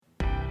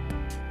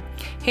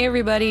Hey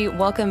everybody,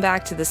 welcome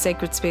back to the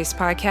Sacred Space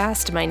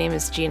Podcast. My name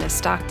is Gina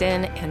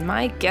Stockton, and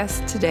my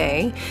guest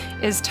today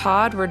is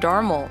Todd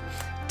Rodarmel.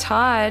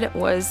 Todd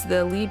was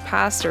the lead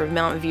pastor of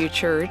Mountain View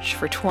Church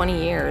for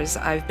 20 years.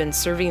 I've been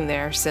serving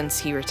there since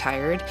he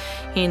retired.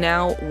 He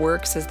now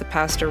works as the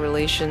pastor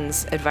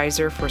relations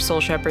advisor for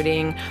Soul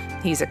Shepherding.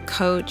 He's a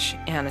coach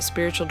and a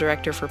spiritual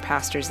director for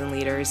pastors and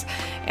leaders.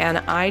 And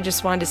I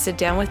just wanted to sit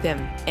down with him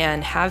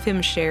and have him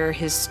share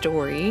his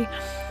story,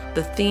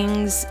 the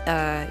things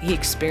he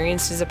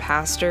experienced as a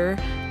pastor,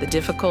 the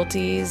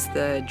difficulties,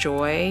 the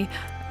joy,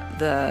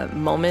 the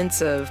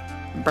moments of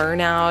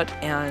burnout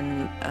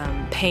and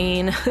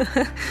pain,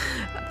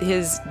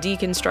 his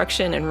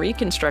deconstruction and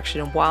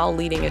reconstruction while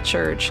leading a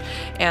church,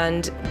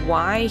 and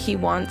why he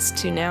wants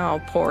to now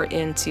pour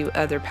into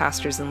other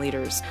pastors and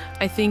leaders.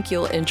 I think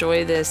you'll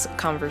enjoy this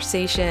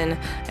conversation.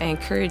 I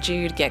encourage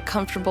you to get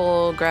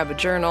comfortable, grab a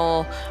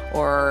journal,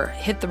 or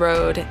hit the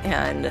road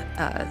and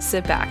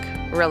sit back,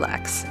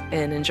 relax,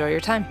 and enjoy your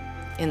time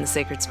in the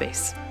sacred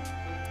space.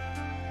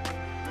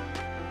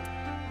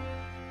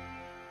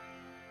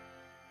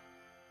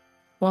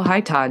 Well,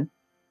 hi, Todd.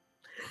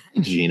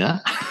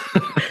 Gina.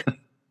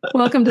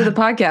 Welcome to the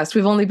podcast.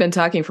 We've only been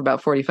talking for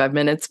about 45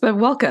 minutes, but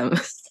welcome.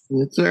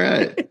 It's all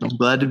right. I'm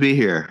glad to be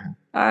here.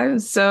 I'm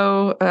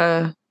so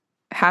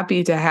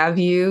happy to have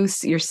you.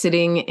 You're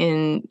sitting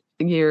in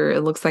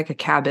it looks like a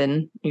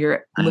cabin.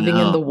 You're living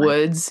in the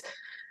woods.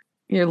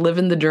 You're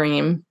living the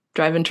dream,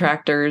 driving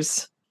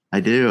tractors. I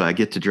do. I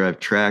get to drive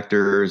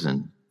tractors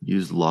and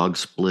use log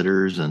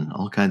splitters and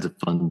all kinds of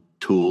fun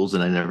tools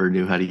that I never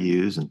knew how to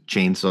use, and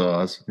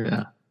chainsaws.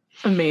 Yeah.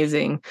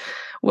 Amazing.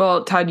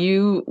 Well, Todd,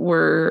 you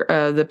were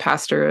the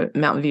pastor at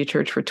Mountain View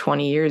Church for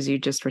 20 years. You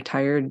just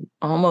retired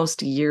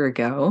almost a year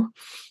ago.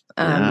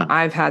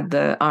 I've had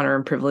the honor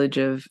and privilege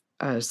of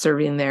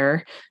serving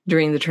there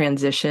during the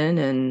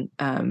transition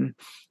and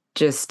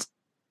just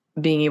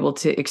being able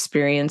to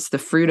experience the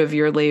fruit of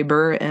your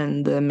labor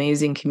and the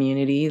amazing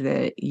community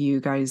that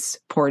you guys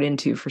poured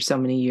into for so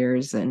many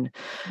years. And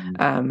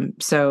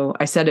so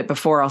I said it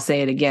before, I'll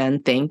say it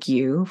again. Thank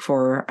you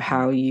for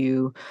how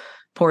you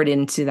poured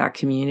into that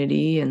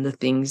community and the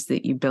things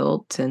that you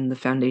built and the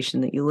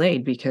foundation that you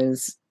laid,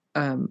 because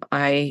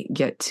I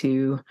get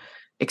to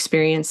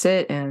experience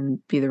it and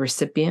be the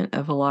recipient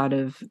of a lot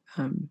of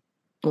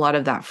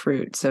that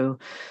fruit. So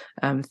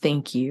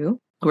thank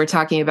you. We're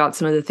talking about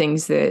some of the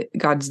things that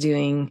God's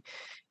doing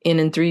in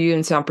and through you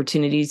and some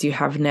opportunities you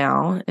have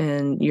now.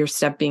 And you're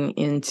stepping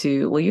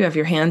into, well, you have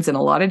your hands in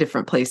a lot of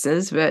different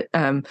places, but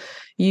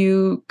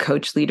you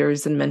coach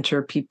leaders and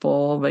mentor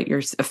people, but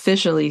you're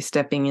officially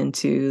stepping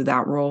into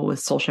that role with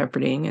Soul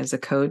Shepherding as a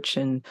coach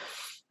and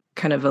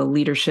kind of a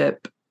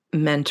leadership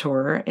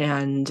mentor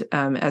and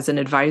as an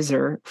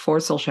advisor for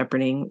Soul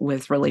Shepherding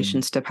with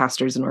relations to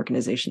pastors and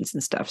organizations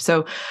and stuff.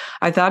 So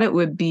I thought it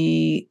would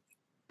be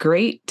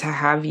great to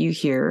have you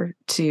here,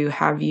 to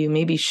have you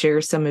maybe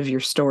share some of your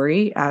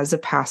story as a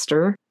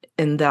pastor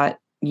in that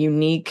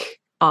unique,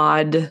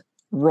 odd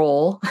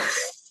role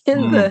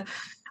in the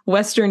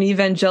Western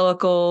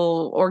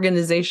evangelical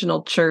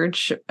organizational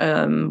church,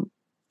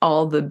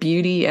 all the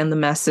beauty and the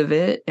mess of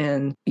it,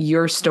 and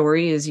your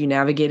story as you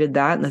navigated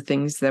that and the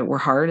things that were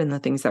hard and the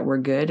things that were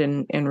good,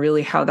 and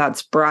really how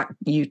that's brought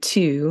you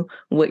to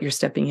what you're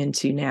stepping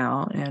into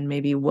now, and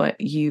maybe what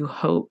you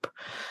hope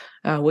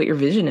what your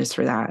vision is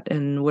for that,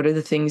 and what are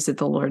the things that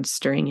the Lord's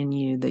stirring in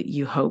you that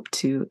you hope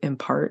to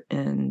impart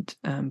and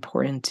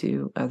pour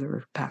into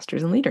other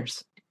pastors and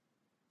leaders.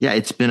 Yeah,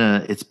 it's been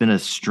a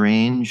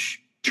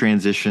strange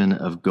transition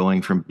of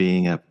going from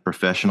being a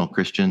professional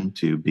Christian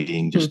to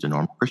being just a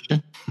normal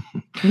Christian.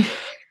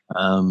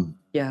 What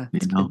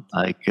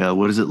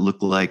does it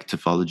look like to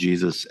follow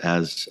Jesus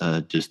as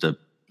just a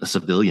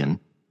civilian?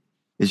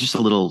 It's just a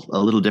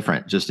little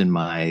different just in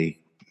my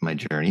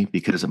journey,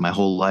 because my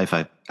whole life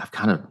I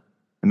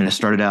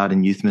started out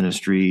in youth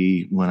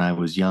ministry when I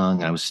was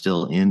young. I was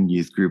still in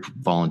youth group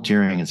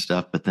volunteering and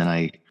stuff, but then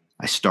I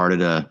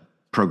started a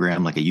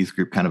program, like a youth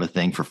group kind of a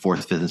thing for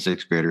 4th, 5th, and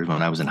 6th graders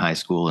when I was in high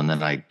school. And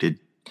then I did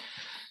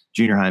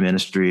junior high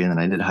ministry, and then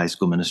I did high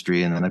school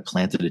ministry. And then I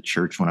planted a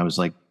church when I was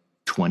like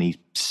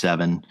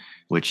 27,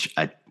 which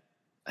I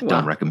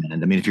don't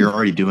recommend. I mean, if you're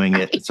already doing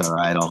it, it's all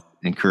right. I'll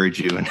encourage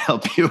you and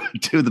help you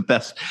do the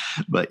best.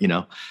 But,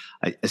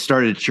 I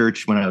started a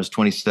church when I was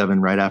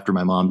 27, right after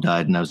my mom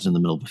died, and I was in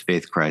the middle of a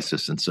faith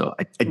crisis. And so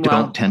I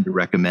don't tend to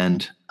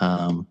recommend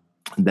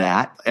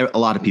that. A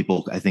lot of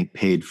people, I think,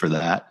 paid for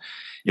that.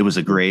 It was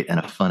a great and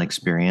a fun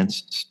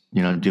experience,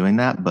 doing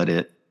that. But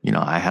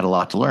I had a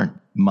lot to learn.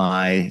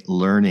 My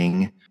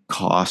learning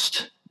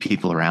cost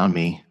people around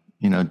me,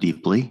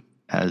 deeply,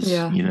 as,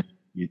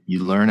 you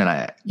learn. And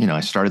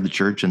I started the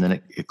church, and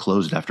then it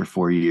closed after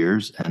 4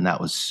 years. And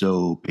that was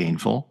so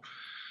painful,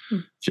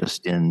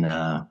 just in,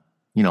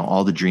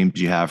 all the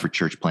dreams you have for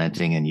church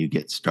planting, and you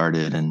get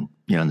started, and,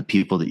 and the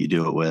people that you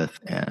do it with.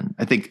 And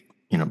I think,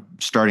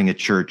 starting a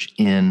church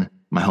in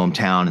my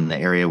hometown, in the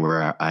area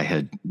where I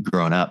had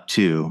grown up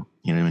too,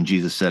 when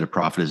Jesus said a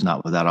prophet is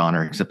not without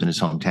honor except in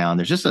his hometown,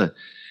 there's just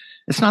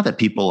it's not that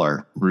people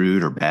are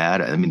rude or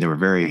bad. I mean, they were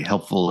very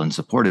helpful and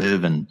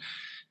supportive, and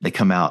they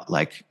come out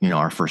like,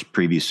 our first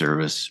preview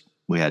service,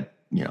 we had,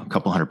 a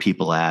couple hundred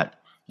people at.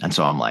 And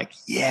so I'm like,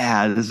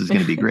 yeah, this is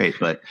going to be great.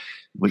 But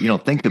what you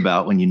don't think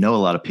about when you know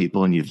a lot of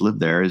people and you've lived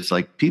there is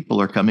like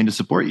people are coming to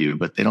support you,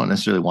 but they don't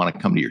necessarily want to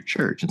come to your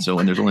church. And so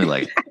when there's only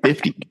like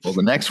 50 people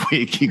the next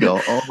week, you go,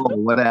 oh,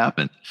 what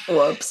happened?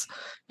 Whoops.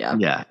 Yeah.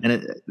 Yeah.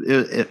 And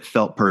it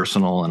felt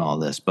personal and all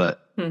this,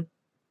 but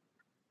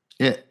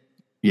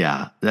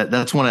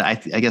that's one of, I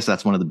guess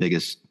that's one of the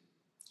biggest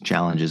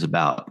challenges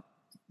about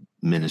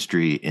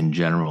ministry in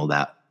general,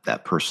 that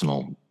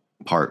personal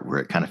part where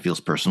it kind of feels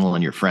personal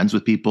and you're friends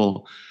with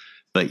people,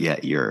 but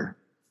yet you're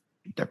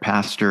their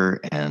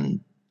pastor,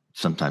 and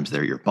sometimes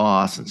they're your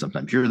boss and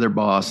sometimes you're their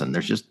boss. And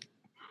there's just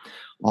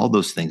all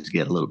those things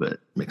get a little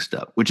bit mixed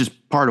up, which is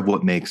part of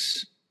what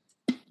makes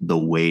the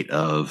weight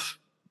of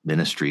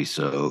ministry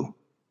so,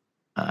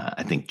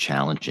 I think,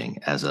 challenging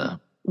as a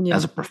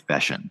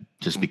profession,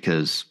 just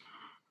because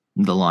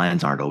the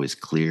lines aren't always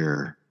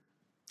clear,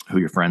 who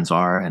your friends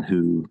are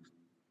and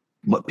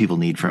what people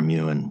need from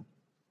you. And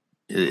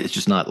it's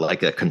just not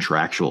like a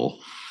contractual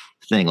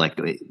thing. Like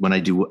when I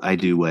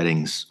do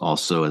weddings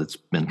also, it's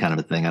been kind of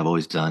a thing I've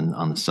always done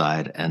on the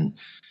side. And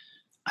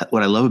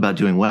what I love about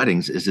doing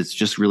weddings is it's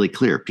just really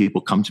clear.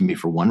 People come to me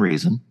for one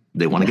reason.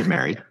 They want to get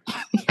married.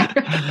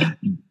 I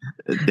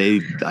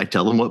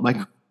tell them what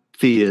my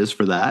fee is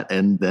for that.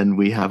 And then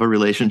we have a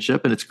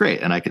relationship and it's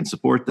great. And I can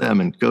support them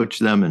and coach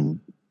them and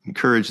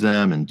encourage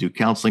them and do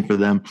counseling for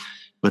them.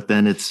 But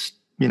then it's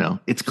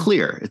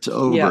clear, it's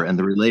over, and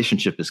the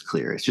relationship is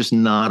clear. It's just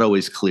not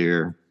always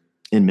clear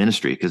in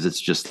ministry because it's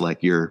just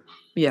like you're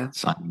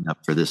signing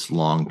up for this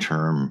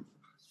long-term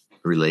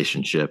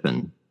relationship.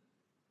 And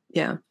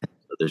so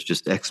there's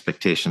just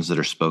expectations that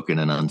are spoken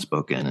and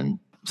unspoken. And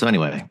so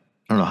anyway, I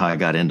don't know how I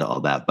got into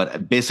all that,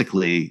 but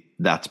basically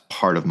that's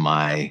part of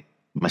my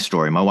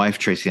story. My wife,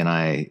 Tracy, and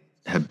I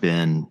have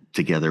been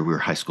together. We were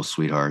high school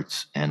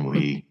sweethearts, and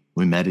we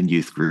met in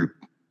youth group,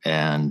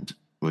 and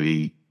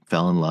we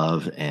fell in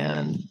love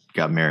and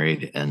got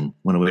married and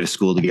went away to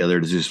school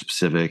together to do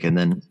specific, and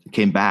then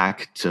came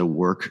back to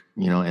work,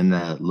 in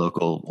the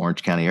local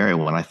Orange County area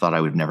when I thought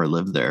I would never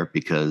live there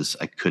because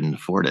I couldn't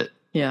afford it.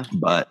 Yeah.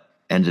 But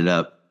ended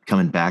up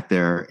coming back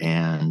there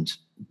and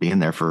being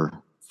there for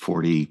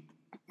 40,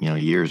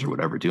 years or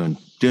whatever, doing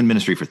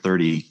ministry for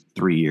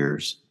 33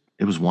 years.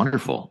 It was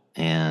wonderful,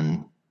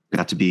 and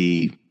got to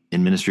be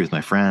in ministry with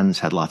my friends,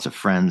 had lots of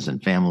friends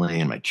and family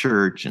in my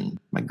church, and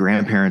my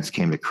grandparents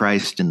came to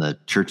Christ in the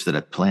church that I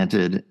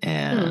planted.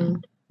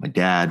 And my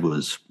dad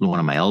was one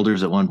of my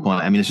elders at one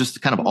point. I mean, it's just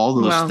kind of all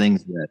those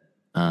things that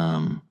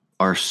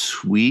are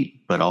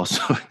sweet, but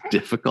also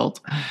difficult.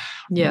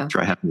 Yeah.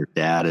 Try having your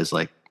dad as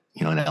like,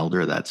 an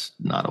elder. That's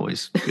not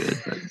always good.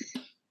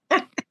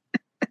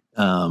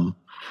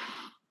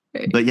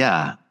 But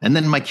yeah. And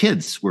then my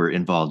kids were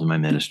involved in my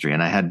ministry,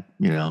 and I had,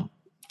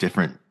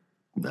 different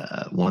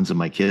ones of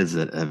my kids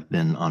that have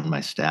been on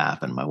my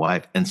staff, and my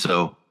wife. And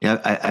so,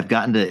 I've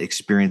gotten to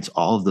experience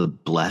all of the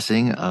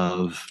blessing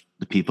of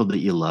the people that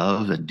you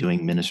love and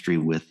doing ministry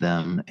with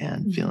them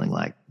and feeling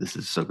like this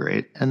is so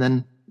great. And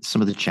then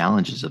some of the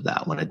challenges of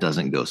that when it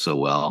doesn't go so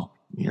well.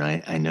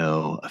 I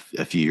know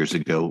a few years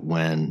ago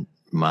when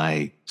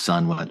my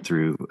son went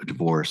through a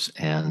divorce,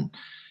 and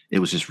it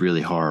was just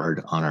really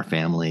hard on our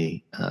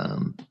family.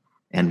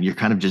 And you're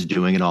kind of just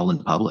doing it all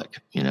in public,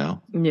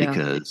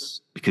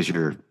 because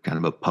you're kind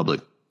of a public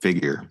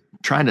figure.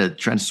 Trying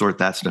to sort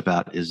that stuff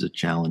out is a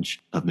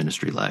challenge of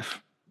ministry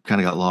life.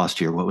 Kind of got lost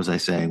here. What was I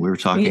saying? We were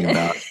talking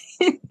about.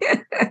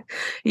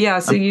 Yeah.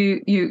 So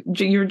you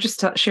were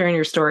just sharing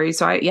your story.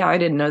 So I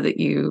didn't know that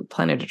you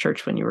planted a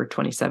church when you were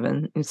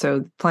 27. And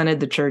so planted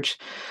the church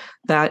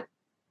that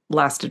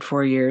lasted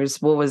 4 years.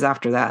 What was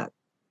after that?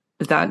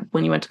 Is that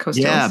when you went to Coast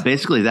Hills? Yeah,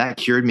 basically that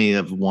cured me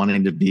of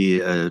wanting to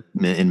be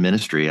in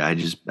ministry. I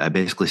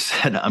basically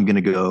said, I'm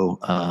going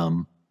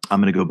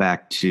to go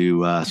back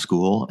to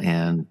school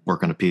and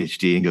work on a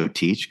PhD and go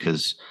teach,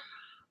 because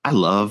I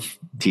love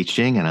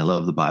teaching and I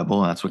love the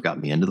Bible. And that's what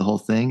got me into the whole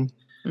thing.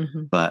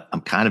 Mm-hmm. But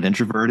I'm kind of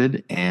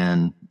introverted,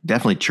 and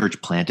definitely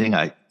church planting.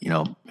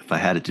 If I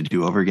had it to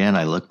do over again,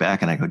 I look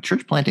back and I go,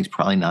 church planting is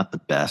probably not the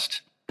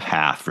best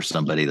path for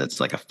somebody that's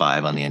like a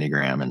 5 on the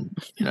Enneagram. And,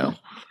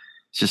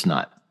 it's just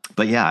not.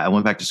 But yeah, I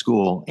went back to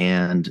school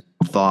and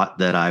thought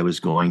that I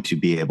was going to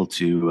be able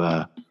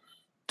to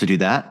do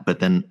that. But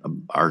then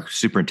our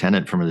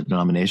superintendent from the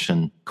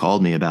denomination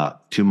called me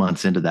about 2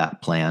 months into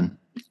that plan.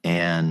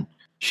 And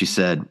she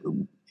said,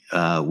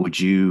 would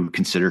you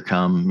consider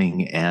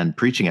coming and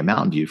preaching at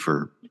Mountain View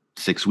for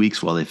 6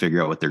 weeks while they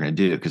figure out what they're going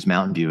to do? Because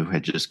Mountain View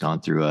had just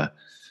gone through a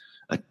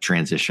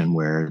transition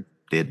where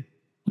the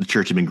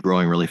church had been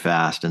growing really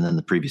fast. And then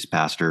the previous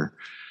pastor,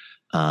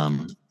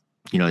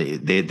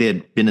 they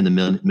had been in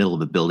the middle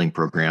of a building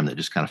program that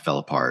just kind of fell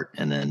apart.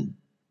 And then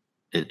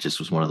it just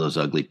was one of those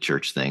ugly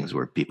church things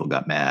where people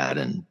got mad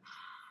and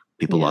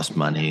people lost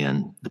money,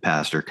 and the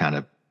pastor kind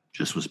of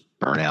just was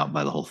burnt out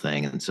by the whole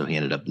thing. And so he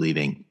ended up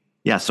leaving.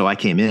 yeah, so I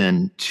came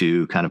in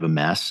to kind of a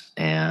mess,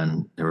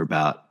 and there were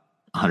about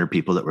 100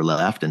 people that were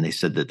left, and they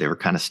said that they were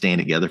kind of staying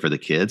together for the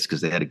kids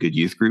because they had a good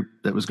youth group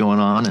that was going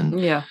on, and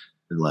Yeah.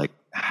 they're like,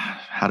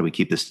 how do we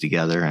keep this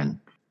together? And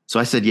so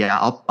I said, yeah,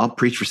 I'll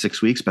preach for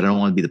 6 weeks, but I don't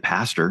want to be the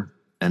pastor.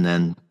 And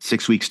then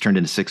 6 weeks turned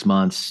into 6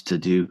 months to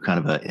do kind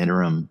of an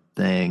interim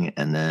thing,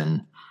 and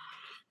then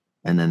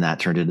that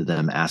turned into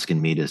them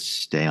asking me to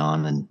stay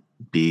on and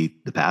be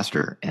the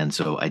pastor. And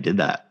so I did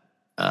that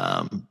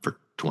for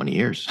 20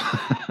 years.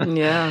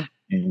 Yeah.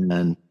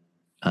 and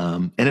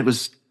and it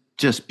was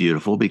just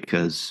beautiful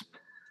because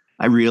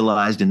I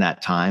realized in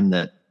that time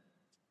that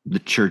the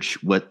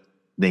church, what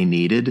they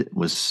needed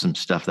was some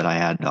stuff that I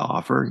had to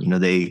offer.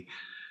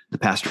 The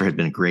pastor had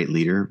been a great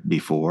leader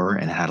before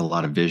and had a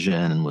lot of vision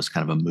and was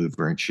kind of a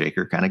mover and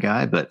shaker kind of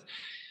guy, but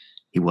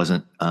he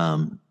wasn't,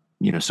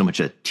 so much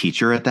a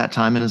teacher at that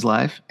time in his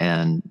life.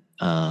 And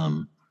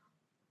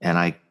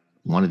I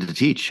wanted to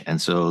teach.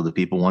 And so the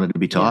people wanted to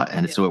be taught.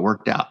 So it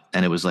worked out.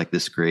 And it was like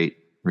this great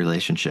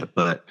relationship.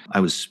 But I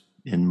was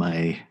in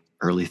my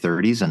early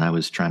 30s and I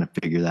was trying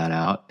to figure that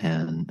out.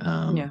 And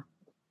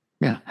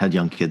had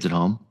young kids at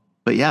home.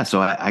 But yeah, so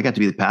I got to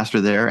be the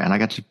pastor there, and I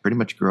got to pretty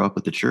much grow up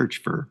with the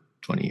church for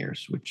 20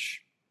 years, which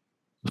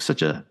was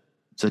such a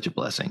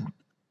blessing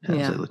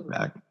as I look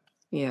back.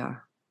 Yeah.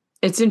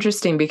 It's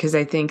interesting because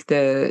I think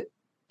that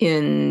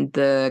in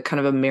the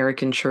kind of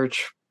American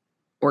church,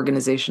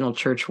 organizational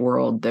church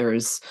world,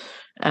 there's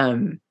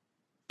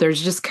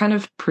just kind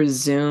of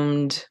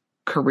presumed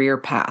career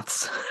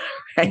paths,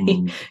 right?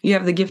 Mm. You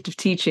have the gift of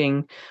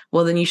teaching.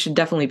 Well, then you should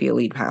definitely be a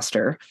lead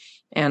pastor.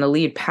 And a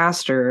lead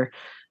pastor,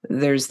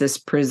 there's this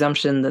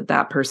presumption that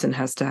that person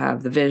has to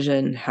have the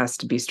vision, has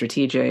to be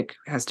strategic,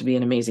 has to be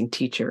an amazing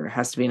teacher,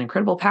 has to be an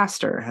incredible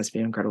pastor, has to be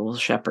an incredible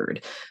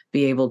shepherd,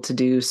 be able to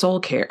do soul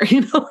care,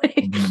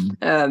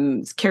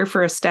 care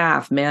for a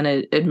staff,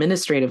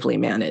 administratively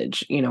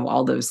manage,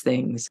 all those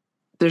things.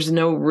 There's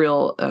no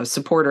real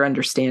support or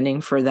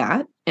understanding for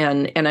that.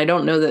 And I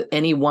don't know that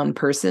any one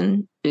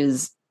person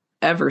is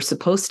ever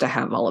supposed to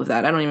have all of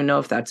that. I don't even know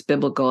if that's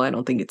biblical. I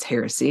don't think it's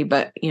heresy,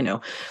 but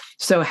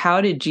so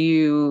how did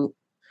you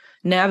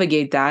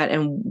navigate that,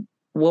 and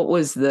what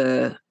was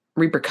the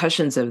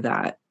repercussions of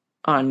that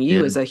on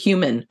you as a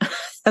human,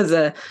 as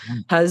a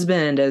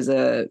husband, as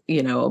a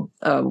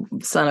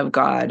son of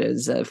God,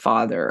 as a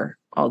father,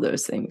 all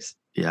those things?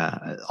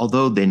 Yeah,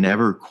 although they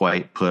never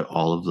quite put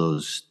all of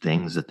those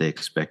things that they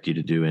expect you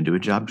to do into a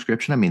job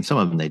description. I mean, some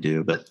of them they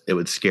do, but it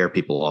would scare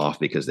people off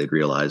because they'd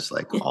realize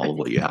like all of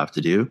what you have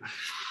to do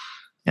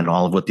and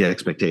all of what the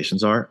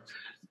expectations are.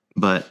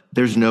 But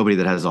there's nobody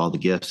that has all the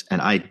gifts.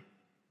 And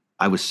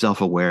I was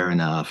self-aware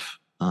enough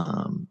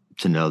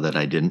to know that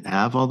I didn't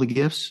have all the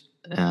gifts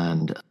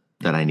and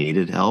that I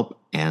needed help.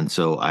 And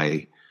so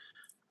I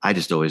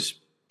just always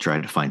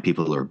tried to find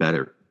people who are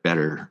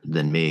better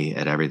than me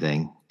at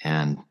everything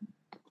and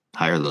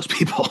hire those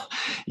people.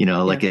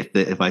 Like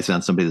if I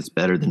found somebody that's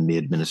better than me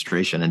at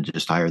administration and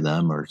just hire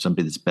them, or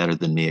somebody that's better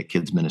than me at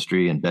kids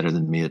ministry and better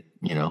than me at,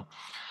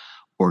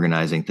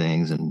 organizing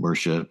things and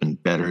worship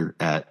and better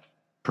at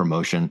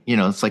promotion.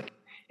 It's like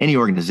any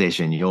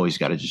organization, you always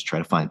got to just try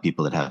to find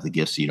people that have the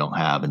gifts you don't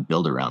have and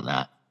build around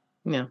that.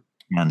 Yeah.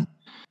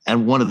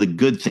 And one of the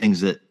good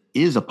things that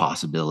is a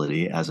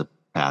possibility as a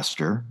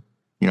pastor,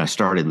 I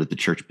started with the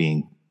church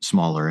being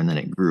smaller and then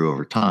it grew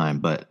over time,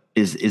 but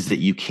is that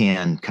you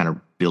can kind of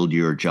build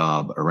your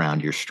job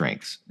around your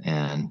strengths.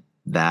 And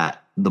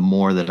that the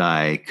more that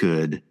I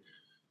could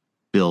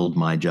build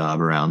my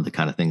job around the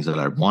kind of things that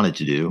I wanted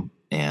to do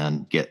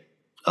and get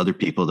other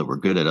people that were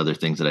good at other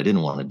things that I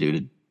didn't want to do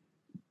to,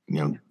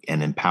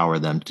 and empower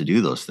them to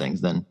do those things,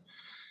 then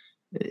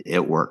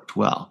it worked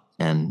well.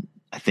 And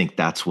I think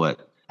that's one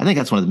of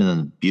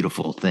the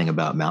beautiful thing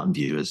about Mountain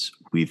View is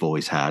we've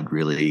always had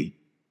really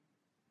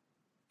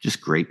just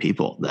great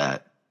people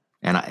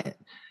and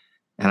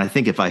I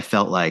think if I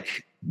felt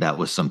like that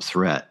was some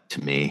threat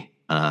to me,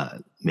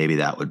 maybe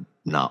that would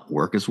not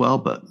work as well.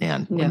 But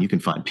man, when you can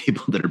find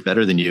people that are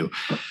better than you,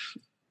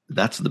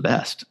 that's the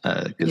best,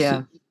 because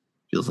it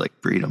feels like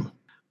freedom.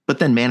 But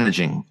then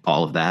managing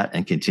all of that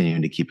and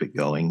continuing to keep it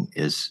going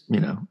is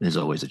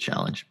always a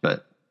challenge.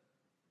 But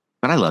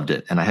I loved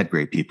it, and I had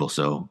great people.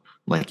 So,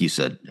 like you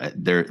said,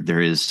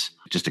 there is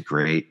just a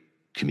great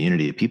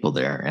community of people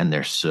there, and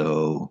they're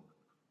so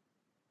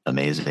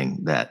amazing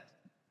that,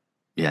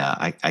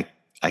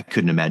 I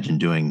couldn't imagine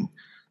doing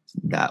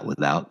that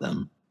without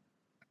them.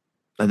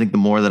 I think the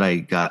more that I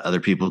got other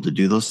people to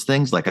do those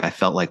things, like I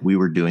felt like we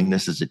were doing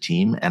this as a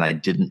team, and I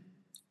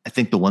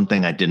think the one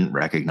thing I didn't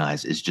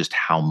recognize is just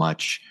how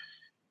much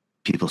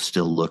people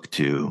still look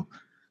to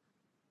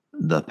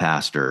the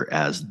pastor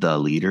as the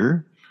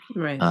leader.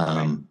 Right.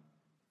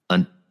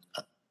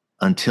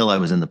 Until I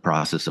was in the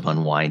process of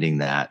unwinding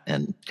that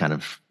and kind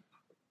of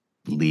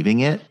leaving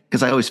it,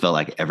 because I always felt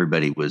like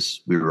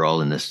we were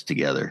all in this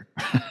together.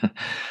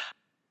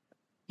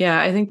 Yeah,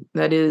 I think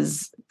that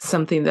is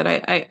something that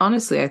I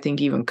honestly, I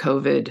think even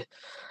COVID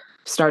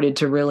started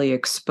to really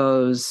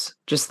expose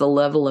just the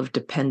level of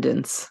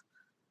dependence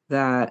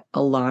that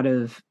a lot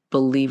of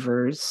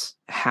believers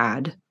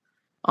had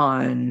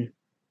on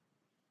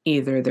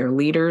either their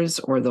leaders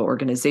or the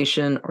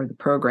organization or the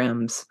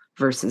programs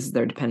versus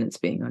their dependence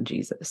being on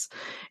Jesus.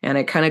 And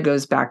it kind of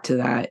goes back to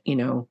that,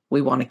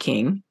 we want a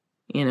king,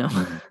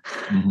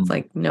 Mm-hmm. It's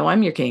like, no,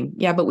 I'm your king.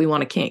 Yeah, but we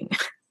want a king,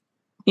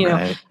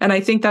 Right. And I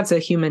think that's a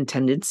human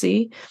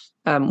tendency.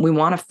 We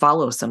want to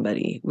follow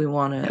somebody. We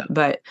want to,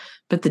 but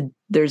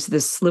there's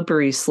this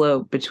slippery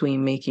slope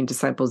between making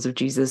disciples of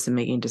Jesus and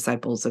making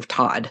disciples of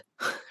Todd,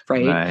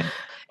 right?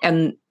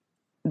 And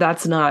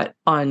that's not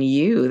on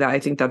you. I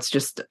think that's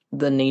just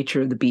the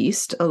nature of the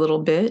beast a little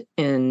bit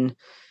in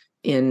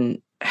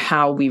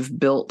how we've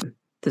built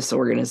this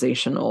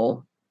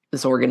organism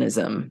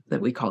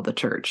that we call the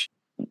church.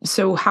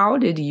 So how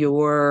did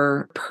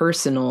your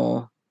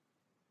personal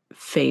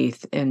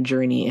faith and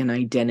journey and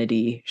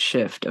identity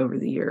shift over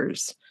the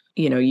years?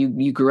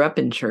 You grew up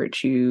in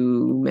church,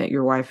 you met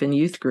your wife in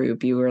youth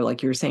group, you were,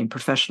 like you were saying,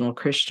 professional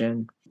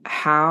Christian.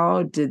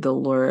 How did the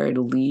Lord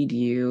lead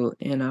you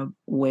in a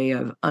way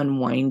of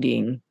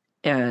unwinding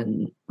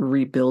and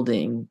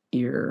rebuilding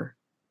your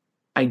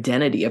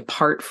identity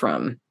apart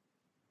from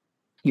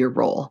your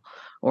role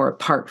or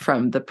apart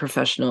from the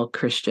professional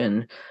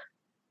Christian,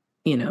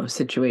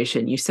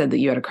 situation? You said that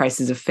you had a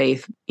crisis of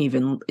faith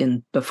even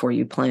before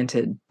you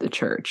planted the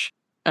church.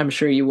 I'm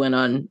sure you went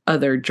on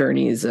other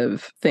journeys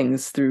of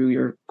things through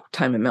your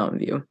time at Mountain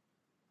View.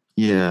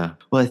 Yeah.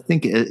 Well, I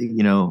think,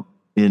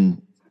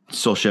 in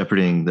Soul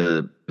Shepherding,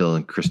 Bill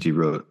and Christy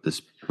wrote this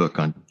book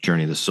on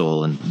Journey of the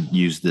Soul and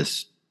used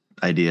this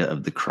idea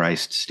of the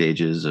Christ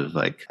stages of,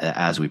 like,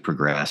 as we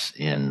progress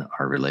in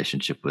our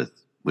relationship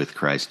with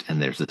Christ.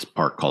 And there's this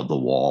part called the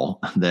wall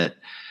that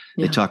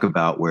they talk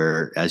about,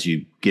 where as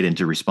you get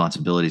into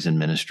responsibilities in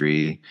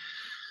ministry,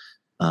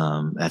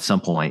 at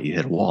some point you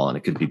hit a wall, and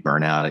it could be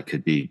burnout, it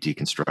could be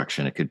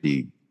deconstruction, it could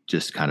be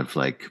just kind of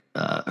like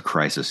a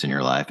crisis in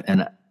your life.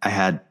 And I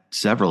had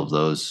several of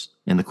those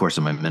in the course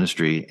of my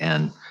ministry.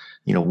 And,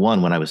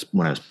 one, when I was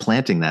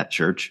planting that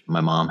church, my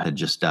mom had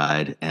just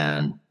died,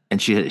 and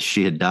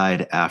she had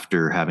died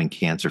after having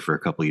cancer for a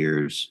couple of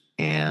years.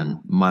 And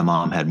my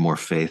mom had more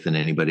faith than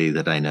anybody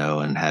that I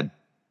know, and had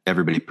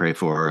everybody pray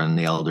for her, and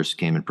the elders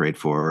came and prayed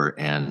for her,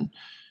 and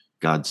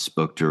God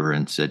spoke to her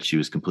and said she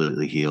was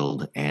completely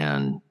healed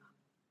and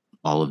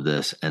all of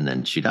this. And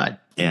then she died.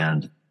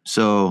 And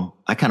so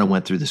I kind of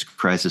went through this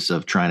crisis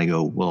of trying to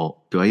go,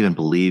 well, do I even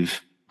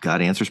believe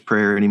God answers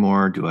prayer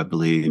anymore? Do I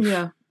believe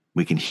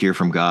we can hear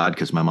from God?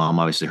 Because my mom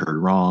obviously heard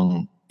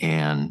wrong.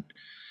 And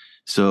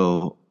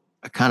so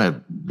I kind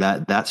of,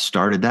 that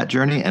started that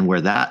journey. And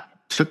where that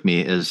took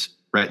me is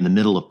right in the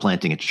middle of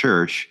planting a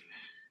church.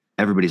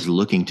 Everybody's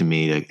looking to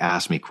me to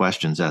ask me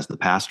questions as the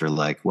pastor,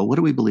 like, well, what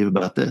do we believe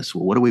about this?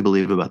 Well, what do we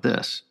believe about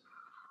this?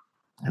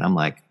 And I'm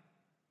like,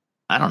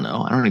 I don't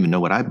know. I don't even know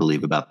what I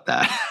believe about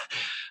that.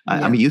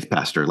 I'm a youth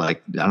pastor, and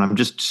I'm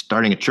just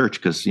starting a church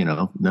because,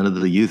 none of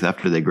the youth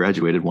after they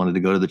graduated wanted to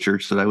go to the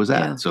church that I was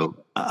at. So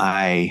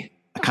I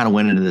kind of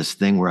went into this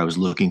thing where I was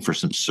looking for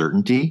some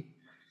certainty.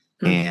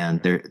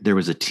 And there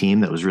was a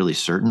team that was really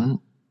certain,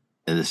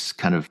 this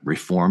kind of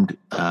reformed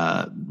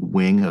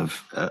wing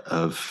of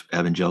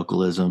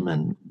evangelicalism.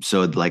 And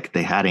so, like,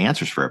 they had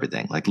answers for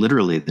everything. Like,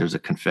 literally there's a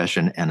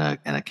confession and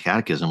a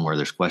catechism where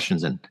there's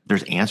questions and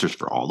there's answers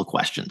for all the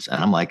questions.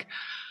 And I'm like,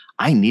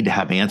 I need to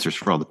have answers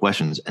for all the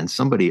questions. And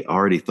somebody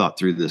already thought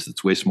through this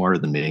that's way smarter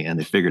than me, and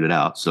they figured it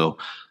out. So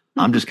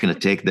I'm just going to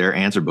take their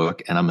answer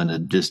book and I'm going to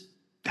just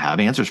have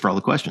answers for all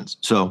the questions.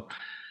 So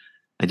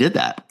I did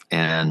that,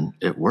 and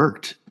it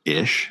worked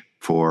ish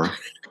for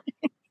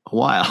a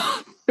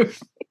while.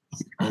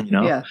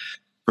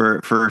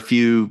 For a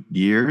few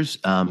years,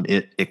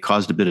 it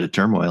caused a bit of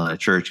turmoil in a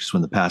church, because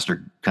when the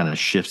pastor kind of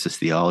shifts his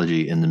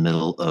theology in the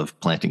middle of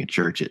planting a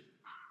church, it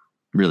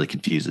really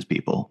confuses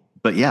people.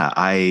 But yeah,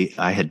 I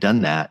had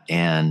done that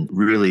and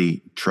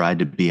really tried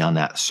to be on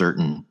that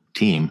certain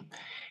team,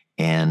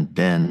 and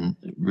then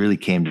really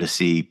came to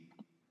see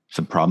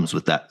some problems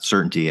with that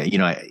certainty.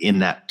 In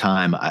that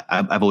time,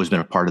 I've always been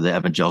a part of the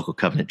Evangelical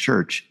Covenant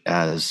Church,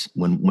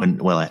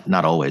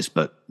 not always,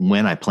 but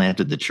when I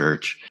planted the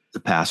church, the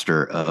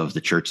pastor of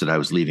the church that I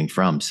was leaving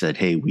from said,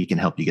 hey, we can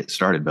help you get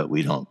started, but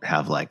we don't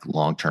have like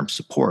long-term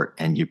support,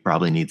 and you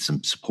probably need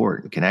some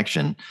support and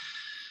connection.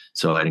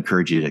 So I'd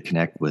encourage you to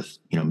connect with,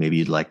 maybe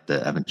you'd like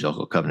the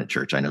Evangelical Covenant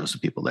Church. I know some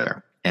people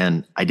there.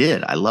 And I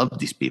did. I loved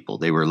these people.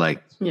 They were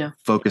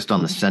focused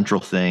on the central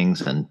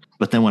things.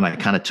 But then when I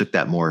kind of took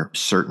that more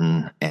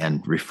certain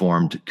and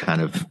reformed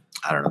kind of,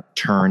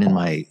 turn in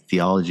my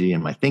theology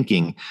and my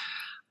thinking,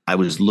 I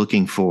was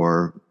looking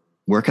for,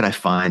 where could I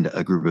find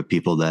a group of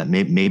people that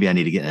maybe I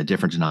need to get in a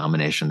different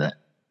denomination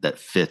that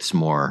fits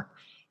more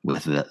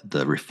with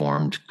the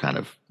reformed kind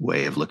of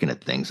way of looking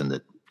at things, and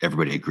that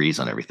everybody agrees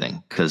on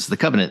everything. Because the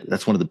covenant,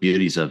 that's one of the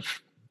beauties of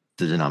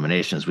the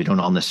denominations. We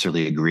don't all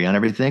necessarily agree on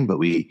everything, but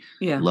we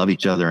love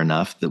each other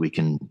enough that we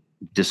can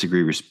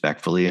disagree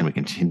respectfully, and we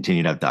can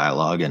continue to have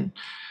dialogue. And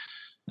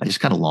I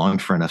just kind of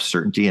longed for enough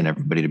certainty and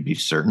everybody to be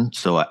certain.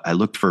 So I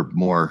looked for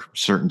more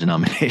certain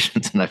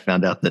denominations, and I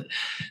found out that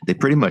they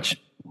pretty much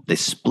they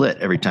split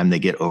every time they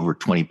get over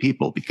 20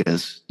 people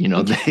because,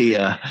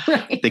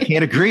 Right. they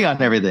can't agree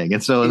on everything.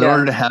 And so in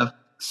order to have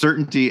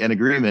certainty and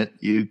agreement,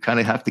 you kind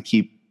of have to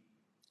keep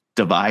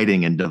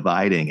dividing and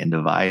dividing and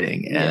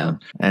dividing.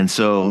 And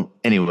so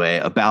anyway,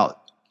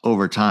 about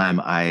over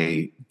time,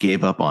 I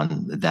gave up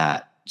on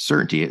that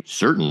certainty.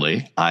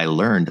 Certainly, I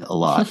learned a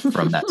lot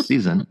from that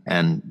season,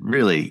 and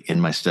really in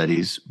my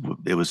studies,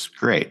 it was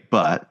great.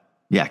 But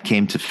yeah,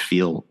 came to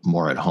feel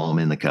more at home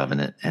in the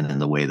covenant and in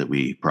the way that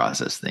we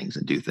process things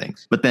and do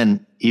things. But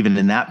then even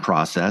in that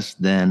process,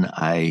 then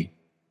I've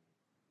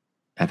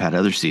had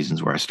other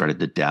seasons where I started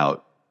to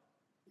doubt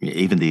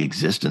even the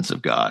existence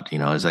of God,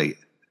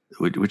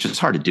 which is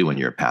hard to do when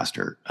you're a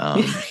pastor.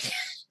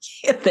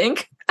 You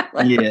think?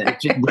 Yeah.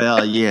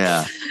 Well,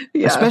 yeah.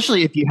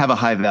 Especially if you have a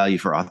high value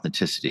for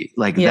authenticity.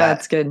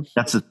 That's good.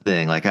 That's the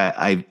thing. Like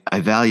I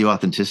value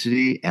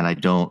authenticity, and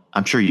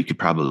I'm sure you could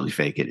probably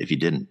fake it if you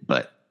didn't,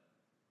 but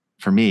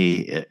for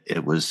me,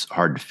 it was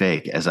hard to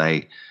fake as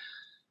I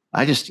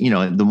just,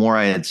 the more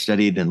I had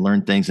studied and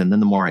learned things, and then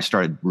the more I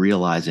started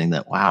realizing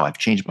that, wow, I've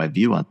changed my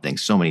view on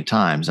things so many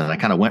times. And I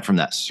kind of went from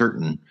that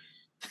certain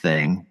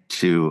thing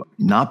to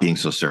not being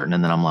so certain.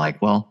 And then I'm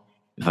like, well,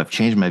 if I've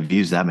changed my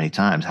views that many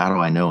times, how do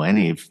I know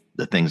any of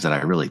the things that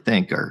I really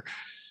think are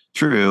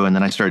true? And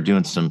then I started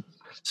doing some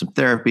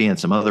therapy and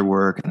some other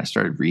work, and I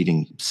started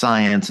reading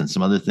science and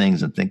some other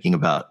things and thinking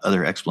about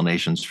other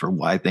explanations for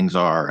why things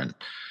are. And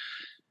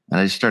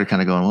I just started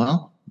kind of going,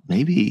 well,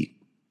 maybe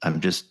I'm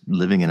just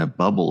living in a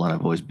bubble, and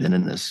I've always been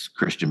in this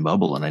Christian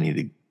bubble, and I need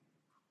to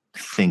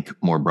think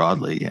more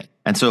broadly.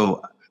 And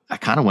so I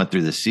kind of went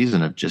through this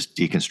season of just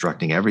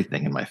deconstructing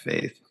everything in my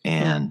faith.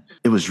 And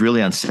it was really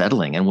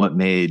unsettling. And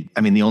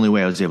the only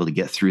way I was able to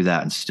get through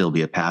that and still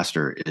be a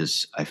pastor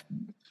is I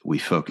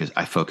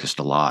focused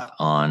a lot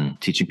on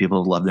teaching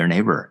people to love their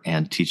neighbor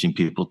and teaching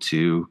people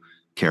to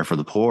care for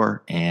the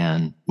poor.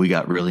 And we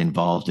got really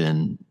involved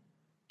in,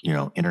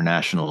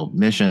 international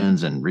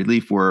missions and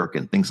relief work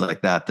and things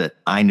like that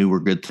I knew were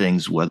good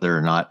things, whether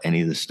or not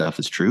any of this stuff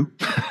is true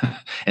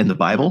in the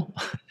Bible.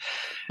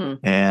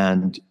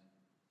 And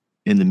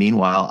in the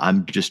meanwhile,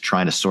 I'm just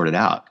trying to sort it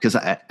out, because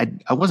I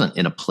wasn't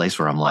in a place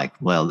where I'm like,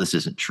 well, this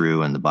isn't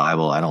true in the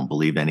Bible, I don't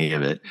believe any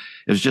of it.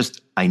 It was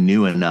just, I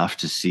knew enough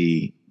to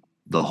see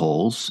the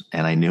holes,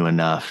 and I knew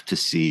enough to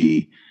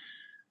see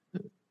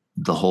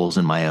the holes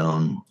in my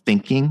own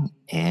thinking.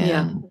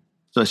 And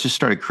so I just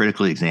started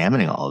critically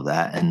examining all of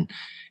that. And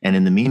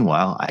in the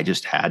meanwhile, I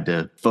just had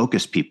to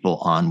focus people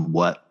on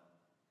what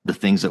the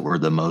things that were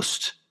the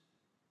most,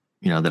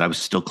 that I was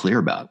still clear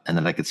about, and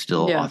that I could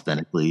still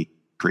authentically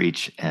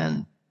preach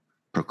and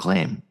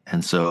proclaim.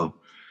 And so,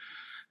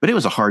 but it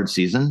was a hard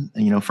season,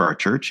 for our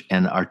church,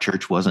 and our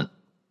church wasn't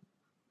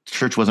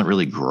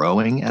really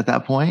growing at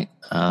that point.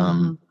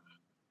 The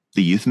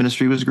youth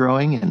ministry was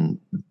growing and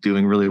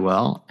doing really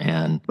well.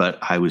 But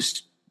I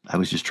was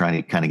just trying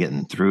to kind of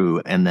get through.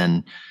 And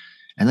then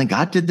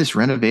God did this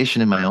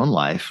renovation in my own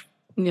life.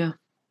 Yeah.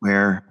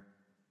 Where,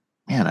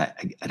 man, I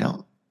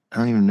don't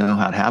even know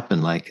how it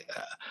happened. Like,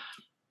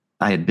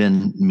 I had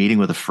been meeting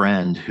with a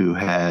friend who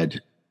he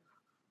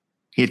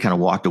had kind of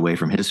walked away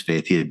from his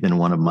faith. He had been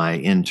one of my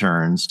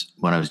interns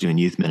when I was doing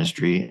youth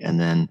ministry, and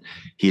then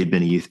he had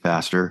been a youth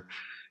pastor,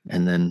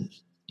 and then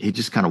he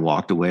just kind of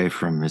walked away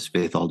from his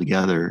faith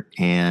altogether.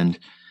 And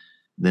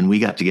then we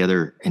got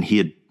together, and he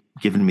had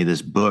given me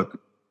this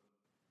book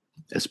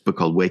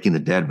called Waking the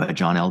Dead by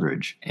John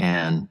Eldredge.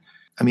 And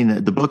I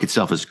mean, the book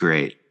itself is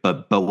great,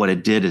 but what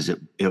it did is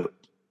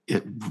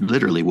it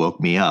literally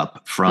woke me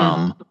up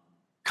from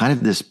kind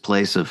of this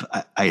place of,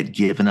 I had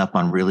given up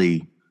on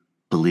really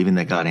believing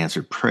that God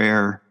answered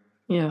prayer.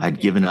 I'd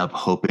given up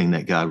hoping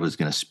that God was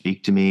going to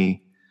speak to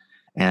me.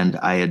 And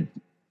I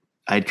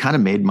had kind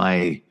of made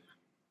my,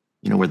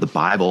 where the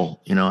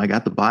Bible, I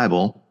got the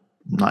Bible.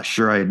 I'm not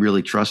sure I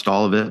really trust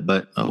all of it,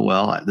 but oh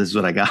well, this is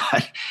what I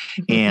got.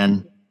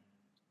 And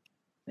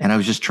I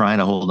was just trying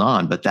to hold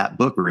on. But that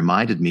book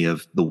reminded me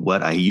of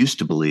what I used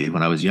to believe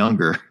when I was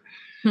younger,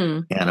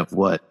 and of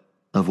what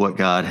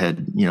God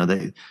had,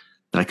 that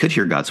I could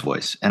hear God's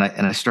voice. And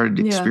I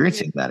started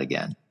experiencing that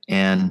again,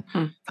 and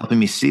helping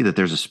me see that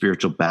there's a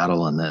spiritual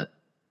battle, and that,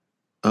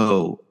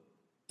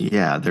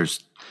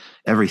 there's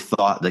every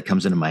thought that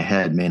comes into my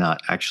head may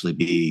not actually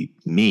be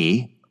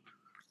me,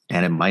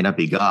 and it might not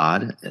be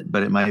God,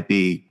 but it might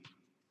be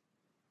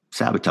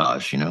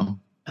sabotage,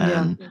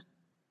 And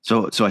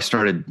so I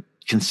started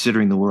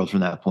considering the world from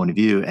that point of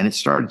view, and it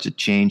started to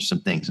change some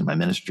things in my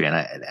ministry. And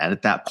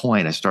at that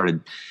point, I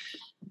started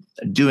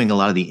doing a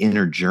lot of the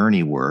inner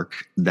journey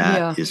work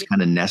that is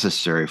kind of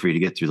necessary for you to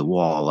get through the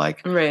wall.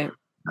 Like,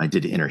 I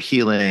did inner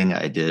healing.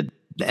 I did,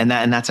 and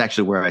that's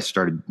actually where I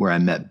started, where I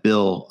met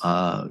Bill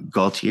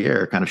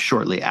Gaultier kind of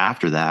shortly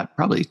after that,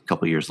 probably a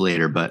couple of years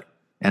later.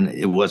 And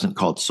it wasn't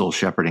called soul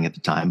shepherding at the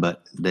time,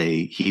 but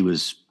he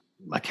was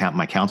my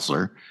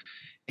counselor.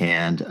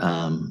 And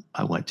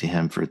I went to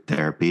him for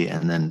therapy,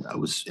 and then I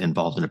was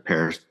involved in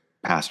a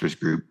pastors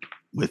group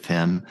with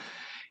him,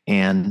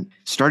 and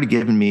started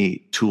giving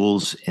me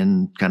tools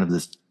in kind of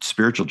this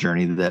spiritual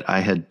journey that I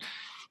had,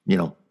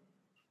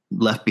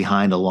 left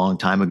behind a long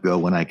time ago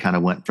when I kind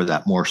of went for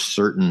that more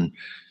certain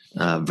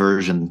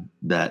version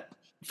that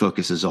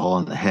focuses all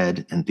on the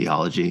head and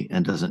theology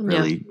and doesn't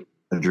really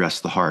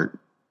address the heart.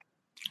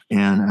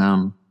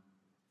 And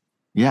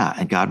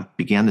and God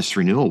began this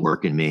renewal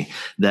work in me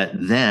that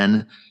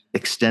then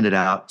extended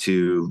out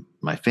to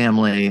my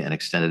family and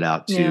extended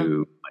out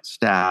to my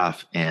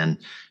staff.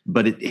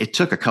 But it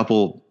took a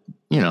couple,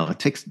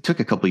 took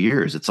a couple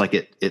years. It's like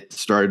it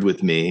started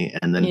with me,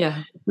 and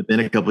then within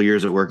a couple of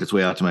years, it worked its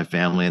way out to my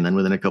family. And then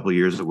within a couple of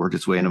years, it worked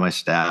its way into my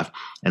staff.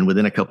 And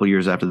within a couple of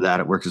years after that,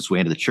 it works its way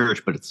into the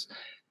church. But it's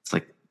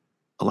like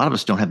a lot of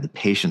us don't have the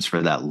patience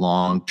for that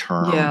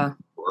long-term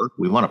work.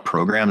 We want a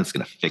program that's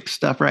going to fix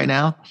stuff right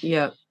now.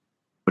 Yeah.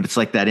 But it's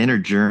like that inner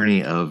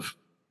journey of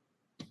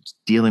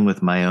dealing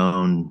with my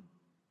own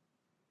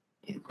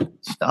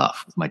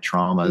stuff, my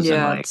traumas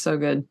and my it's so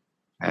good.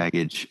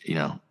 baggage,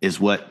 is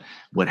what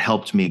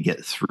helped me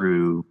get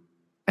through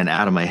and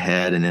out of my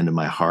head and into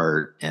my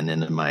heart and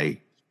into my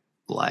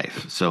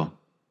life. So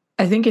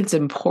I think it's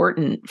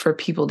important for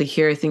people to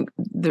hear. I think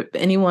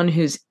anyone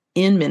who's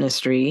in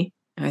ministry,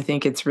 I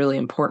think it's really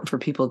important for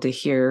people to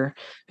hear,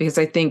 because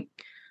I think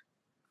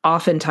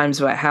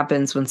oftentimes what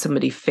happens when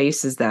somebody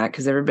faces that,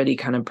 because everybody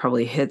kind of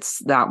probably hits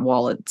that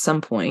wall at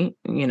some point,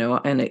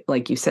 and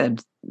like you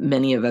said,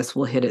 many of us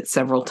will hit it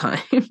several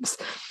times,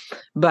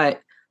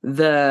 but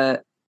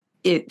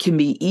it can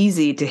be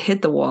easy to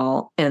hit the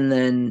wall, and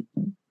then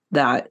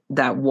that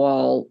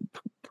wall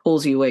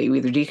pulls you away. You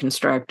either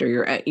deconstruct or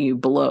you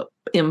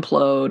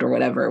implode or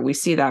whatever. We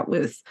see that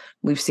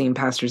we've seen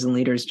pastors and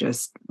leaders,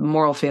 just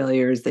moral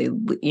failures. They,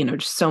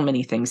 just so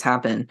many things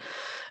happen.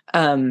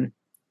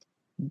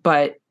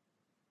 But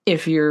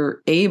if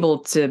you're able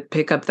to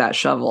pick up that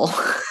shovel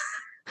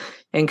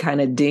and kind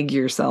of dig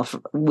yourself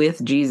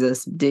with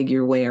Jesus, dig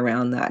your way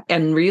around that,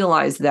 and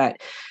realize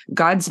that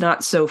God's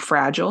not so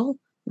fragile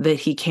that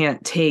he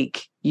can't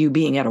take you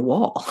being at a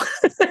wall.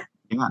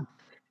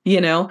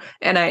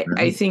 And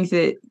I think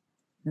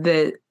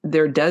that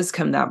there does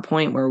come that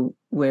point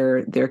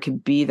where there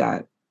could be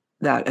that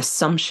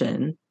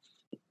assumption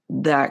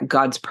that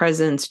God's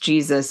presence,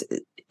 Jesus,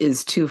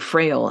 is too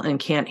frail and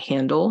can't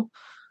handle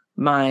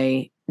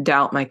my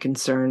doubt, my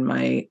concern,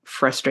 my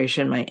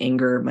frustration, my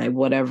anger, my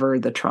whatever,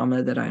 the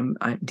trauma that I'm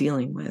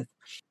dealing with.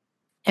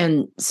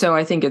 And so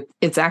I think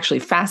it's actually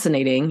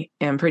fascinating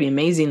and pretty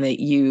amazing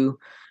that you,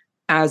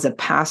 as a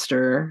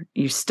pastor,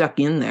 you stuck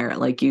in there.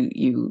 Like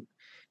you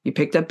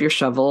picked up your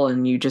shovel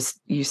and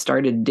you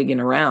started digging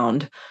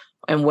around,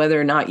 and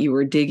whether or not you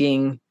were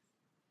digging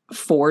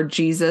for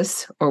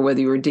Jesus or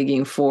whether you were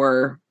digging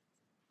for,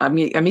 I'm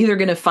either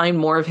going to find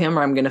more of him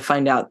or I'm going to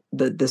find out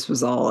that this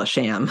was all a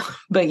sham,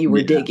 but you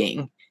were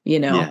digging,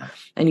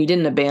 and you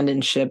didn't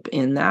abandon ship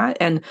in that.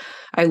 And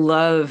I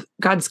love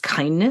God's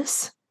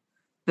kindness,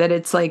 that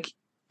it's like,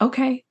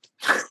 okay,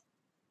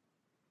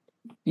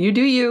 you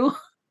do you.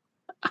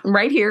 I'm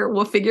right here.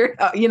 We'll figure it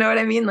out. You know what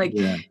I mean? Like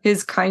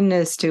his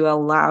kindness to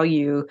allow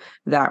you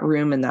that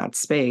room and that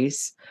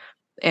space.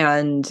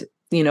 And,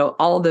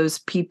 all those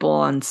people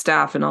on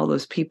staff and all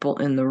those people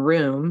in the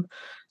room,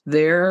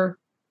 their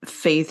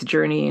faith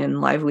journey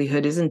and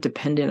livelihood isn't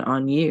dependent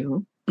on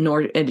you,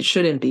 and it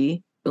shouldn't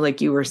be.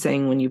 Like you were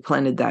saying, when you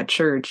planted that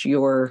church,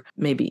 your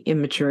maybe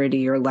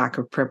immaturity or lack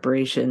of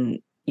preparation,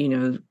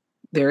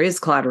 there is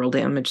collateral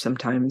damage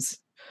sometimes,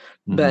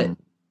 but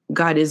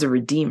God is a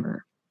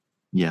redeemer.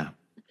 Yeah.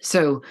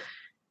 So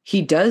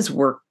he does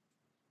work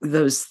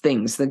those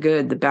things, the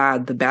good, the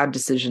bad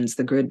decisions,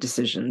 the good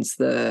decisions,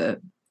 the,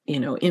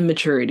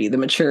 immaturity, the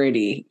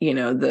maturity,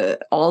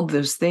 all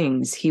those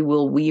things he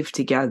will weave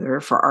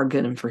together for our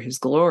good and for his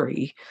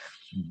glory.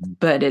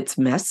 But it's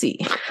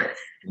messy.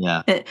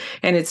 Yeah.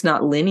 And it's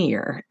not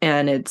linear,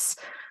 and it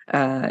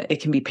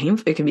can be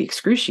painful. It can be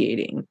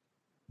excruciating,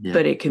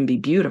 but it can be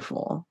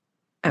beautiful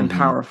and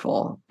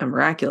powerful and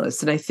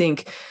miraculous. And I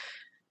think,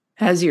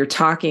 as you're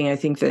talking, I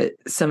think that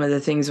some of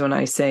the things when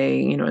I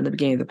say, in the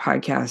beginning of the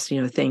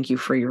podcast, thank you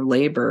for your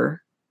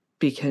labor,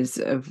 because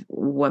of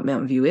what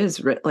Mountain View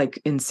is, like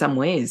in some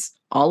ways,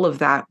 all of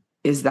that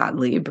is that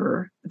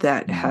labor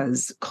that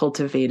has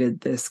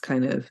cultivated this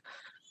kind of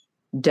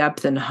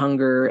depth and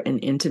hunger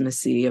and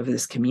intimacy of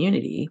this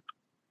community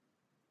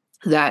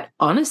that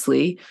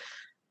honestly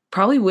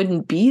probably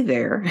wouldn't be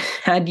there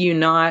had you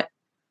not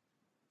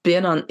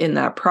been in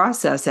that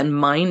process and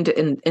mined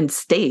and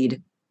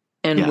stayed.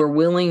 And we're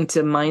willing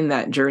to mind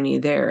that journey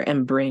there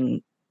and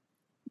bring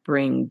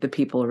the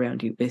people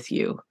around you with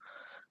you.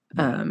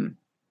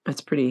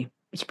 It's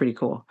pretty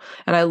cool.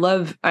 And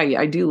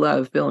I do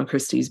love Bill and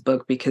Christy's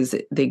book, because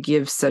they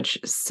give such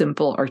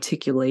simple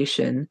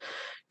articulation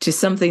to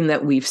something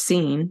that we've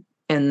seen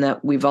and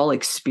that we've all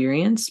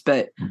experienced,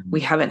 but we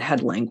haven't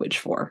had language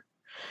for.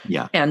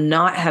 Yeah. And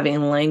not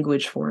having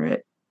language for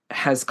it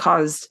has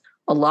caused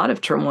a lot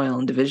of turmoil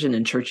and division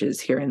in churches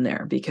here and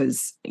there,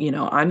 because,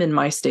 I'm in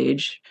my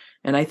stage,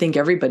 and I think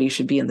everybody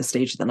should be in the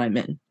stage that I'm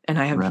in. And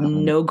I have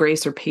no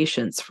grace or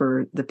patience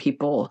for the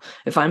people.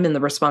 If I'm in the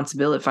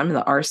responsibility, if I'm in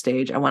the R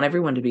stage, I want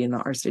everyone to be in the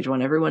R stage. I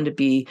want everyone to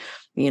be,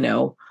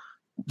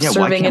 Yeah, why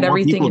serving can't at more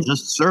everything. people And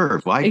just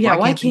serve? Why yeah,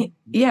 can't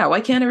people? why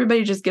can't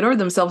everybody just get over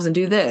themselves and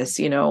do this,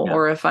 Yeah.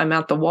 or if I'm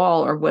at the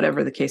wall or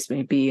whatever the case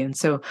may be. And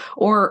so,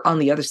 or on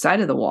the other side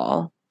of the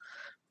wall,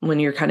 when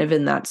you're kind of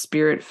in that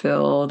spirit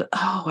filled,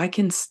 I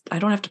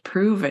don't have to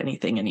prove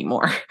anything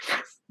anymore.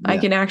 I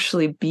Yeah. can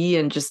actually be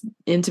in just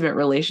intimate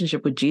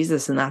relationship with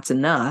Jesus, and that's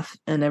enough.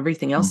 And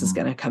everything else is Mhm.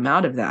 going to come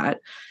out of that.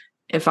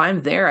 If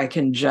I'm there, I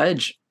can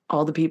judge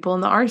all the people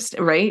in the arts,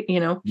 right?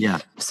 Yeah.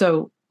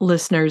 So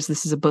listeners,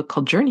 this is a book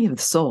called Journey of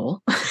the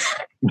Soul.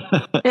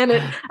 And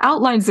it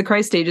outlines the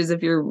Christ stages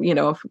if you're,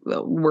 if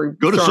we're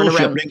Go to throwing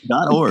around.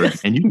 soulshepherding.org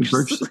and you can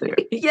purchase it there.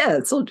 Yeah.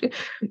 So,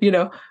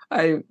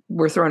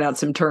 we're throwing out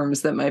some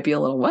terms that might be a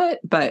little wet,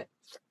 but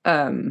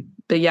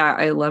yeah,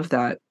 I love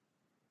that.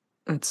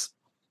 It's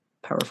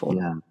powerful.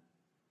 Yeah.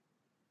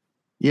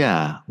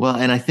 Yeah. Well,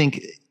 and I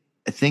think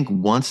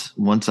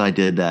once I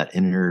did that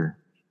inner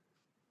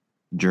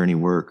journey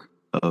work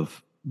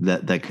of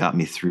that got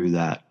me through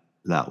that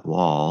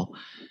wall.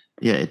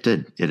 Yeah, it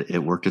did.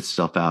 It worked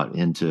itself out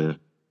into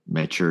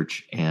my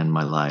church and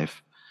my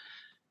life.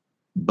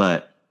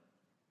 But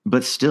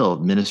still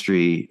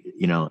ministry,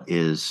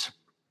 is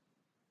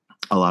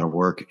a lot of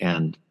work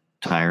and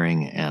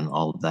tiring and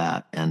all of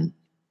that. And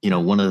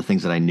one of the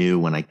things that I knew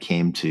when I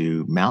came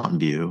to Mountain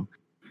View,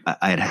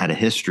 I had a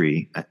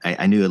history.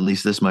 I knew at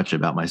least this much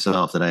about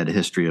myself, that I had a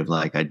history of,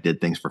 like, I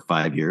did things for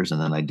 5 years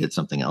and then I did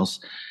something else.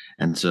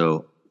 And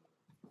so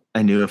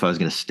I knew if I was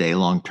going to stay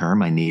long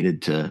term, I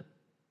needed to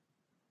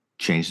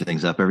change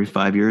things up every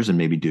 5 years and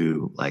maybe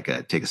do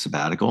take a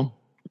sabbatical.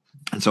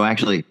 And so I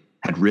actually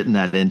had written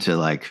that into,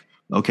 like,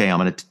 okay,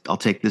 I'll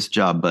take this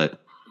job,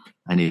 but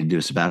I need to do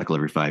a sabbatical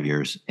every 5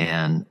 years.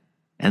 And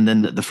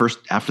then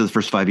after the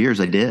first 5 years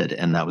I did,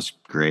 and that was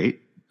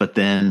great. But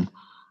then,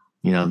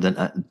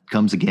 then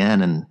comes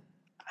again, and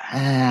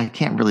I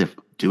can't really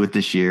do it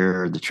this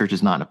year. The church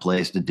is not in a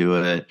place to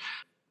do it.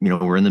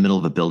 We're in the middle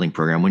of a building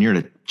program. When you're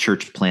in a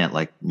church plant,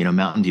 like,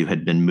 Mountain View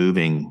had been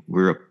moving.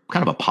 We're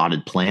kind of a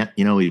potted plant.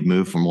 We'd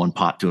move from one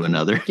pot to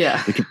another.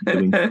 Yeah. We kept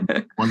moving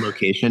from one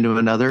location to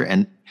another.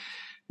 And,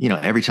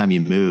 every time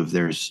you move,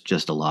 there's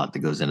just a lot that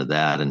goes into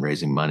that, and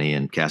raising money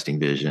and casting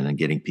vision and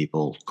getting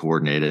people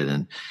coordinated.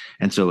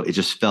 And so it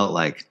just felt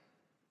like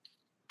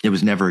it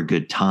was never a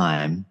good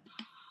time.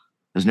 It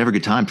was never a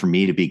good time for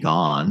me to be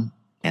gone.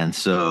 And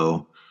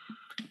so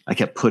I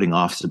kept putting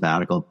off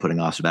sabbatical.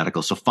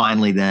 So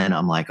finally then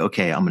I'm like,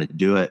 okay, I'm going to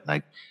do it. And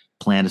I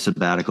planned a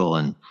sabbatical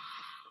and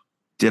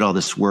did all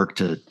this work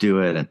to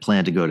do it, and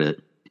planned to go to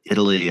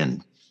Italy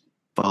and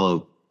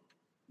follow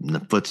in the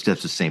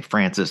footsteps of St.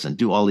 Francis and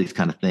do all these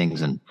kind of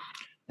things. And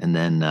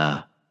then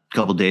a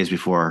couple of days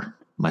before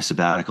my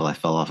sabbatical, I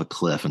fell off a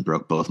cliff and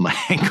broke both my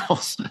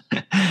ankles.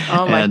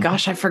 Oh my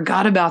gosh, I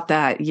forgot about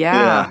that.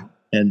 Yeah.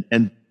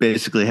 And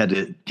basically had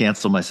to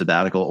cancel my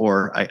sabbatical,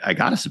 or I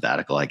got a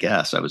sabbatical, I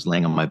guess. I was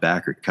laying on my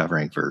back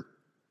recovering for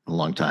a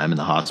long time in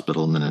the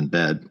hospital and then in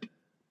bed.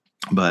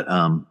 But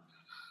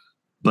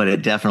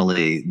it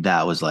definitely,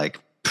 that was like,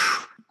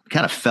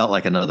 kind of felt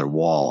like another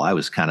wall. I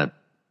was kind of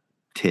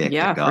ticked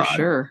at God. For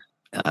sure.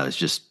 I was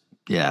just,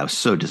 I was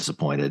so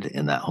disappointed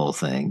in that whole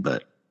thing,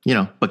 but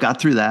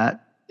got through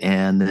that,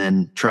 and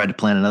then tried to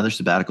plan another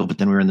sabbatical, but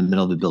then we were in the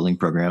middle of the building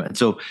program. And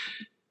so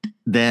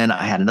then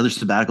I had another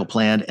sabbatical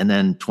planned, and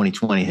then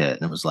 2020 hit,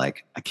 and it was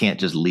like, I can't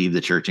just leave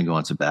the church and go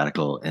on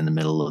sabbatical in the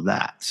middle of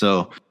that.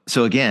 So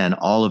again,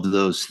 all of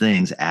those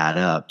things add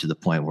up to the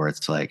point where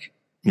it's like,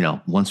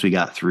 once we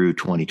got through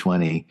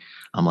 2020,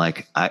 I'm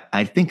like,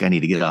 I think I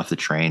need to get off the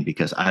train,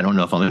 because I don't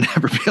know if I'm going to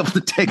ever be able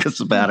to take a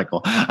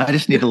sabbatical. I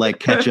just need to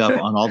catch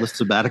up on all the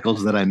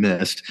sabbaticals that I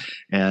missed,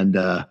 and,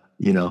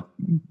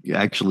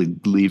 actually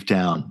leave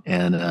town.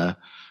 And,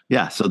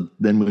 so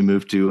then we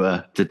moved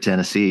to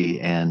Tennessee,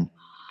 and,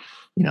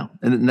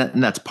 and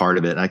that's part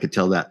of it. And I could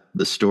tell that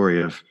the story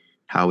of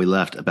how we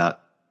left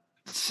about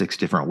 6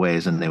 different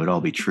ways, and they would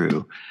all be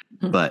true.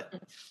 But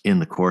in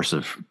the course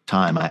of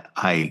time,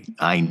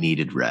 I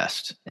needed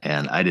rest,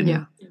 and I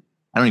don't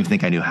even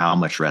think I knew how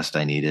much rest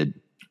I needed,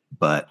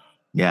 but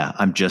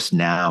I'm just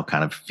now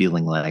kind of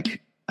feeling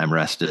like I'm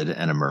rested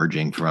and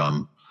emerging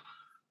from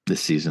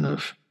this season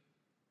of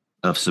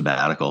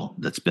sabbatical.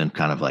 That's been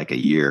kind of like a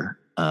year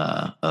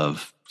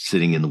of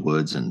sitting in the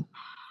woods and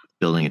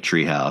building a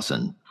treehouse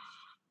and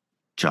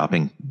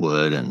chopping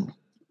wood and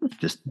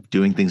just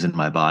doing things in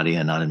my body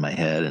and not in my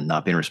head, and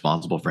not being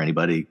responsible for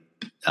anybody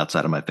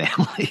outside of my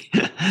family.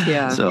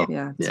 So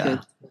good.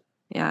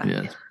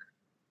 Yeah.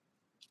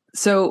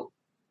 So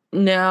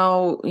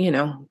now,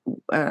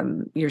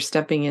 you're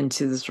stepping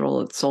into this role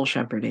of soul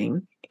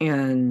shepherding,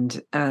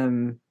 and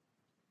kind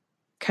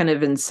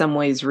of in some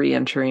ways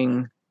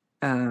re-entering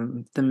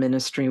the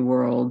ministry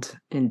world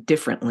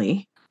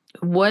differently.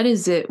 What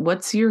is it?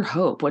 What's your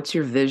hope? What's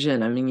your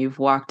vision? I mean, you've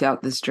walked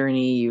out this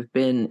journey, you've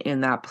been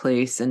in that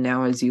place. And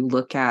now as you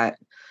look at,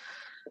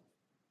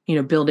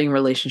 building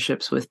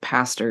relationships with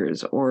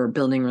pastors, or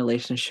building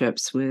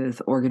relationships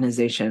with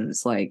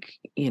organizations like,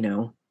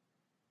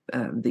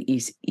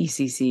 the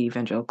ECC,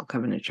 Evangelical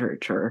Covenant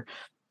Church, or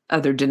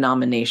other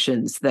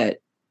denominations that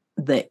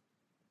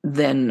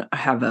then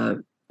have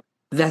a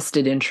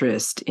vested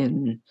interest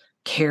in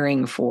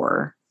caring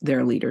for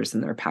their leaders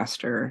and their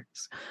pastors.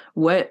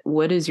 What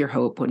is your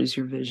hope? What is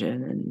your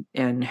vision?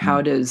 And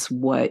how does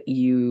what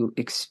you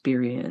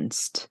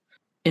experienced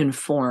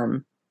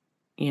inform,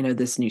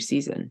 this new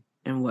season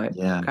and what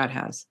God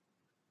has?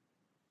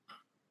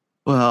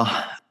 Well,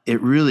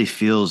 it really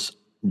feels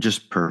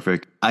just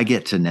perfect. I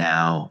get to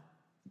now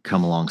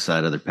come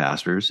alongside other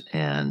pastors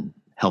and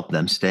help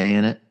them stay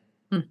in it,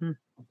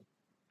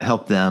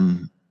 help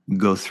them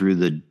go through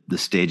the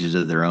stages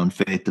of their own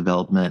faith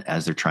development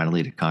as they're trying to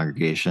lead a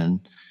congregation,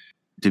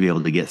 to be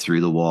able to get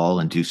through the wall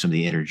and do some of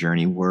the inner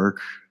journey work,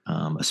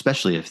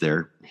 especially if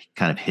they're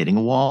kind of hitting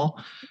a wall.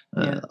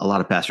 A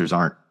lot of pastors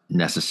aren't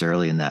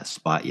necessarily in that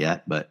spot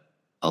yet, but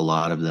a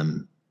lot of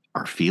them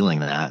are feeling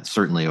that,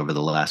 certainly over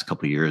the last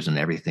couple of years and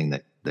everything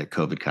that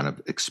COVID kind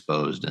of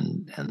exposed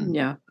and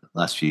the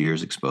last few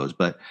years exposed.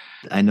 But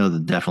I know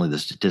that definitely the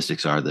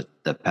statistics are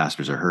that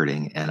pastors are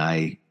hurting. And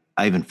I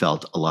even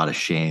felt a lot of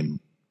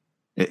shame.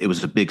 It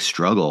was a big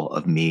struggle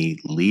of me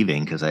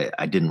leaving, because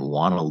I didn't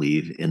want to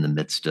leave in the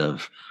midst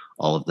of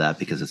all of that,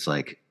 because it's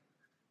like,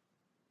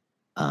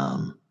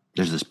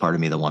 there's this part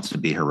of me that wants to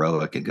be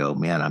heroic and go,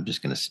 man, I'm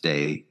just going to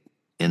stay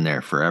in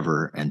there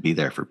forever and be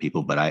there for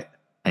people. But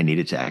I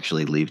needed to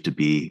actually leave to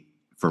be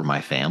for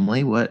my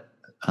family what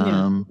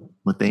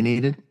they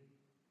needed,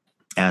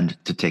 and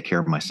to take care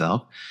of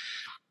myself.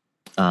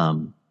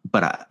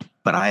 But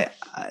I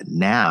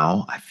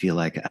now I feel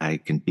like I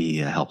can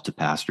be a help to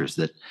pastors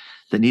that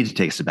need to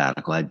take a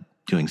sabbatical. I'm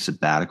doing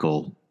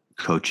sabbatical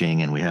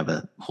coaching, and we have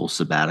a whole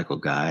sabbatical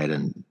guide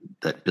and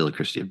that Bill and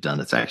Christy have done.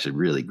 That's actually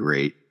really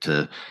great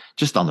to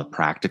just on the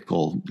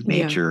practical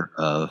nature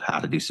of how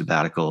to do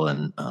sabbatical,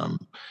 and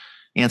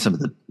some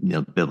of the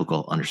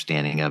biblical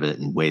understanding of it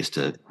and ways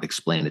to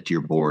explain it to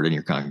your board and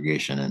your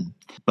congregation.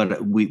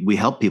 But we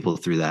help people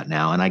through that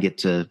now, and I get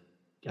to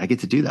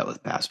do that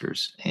with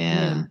pastors,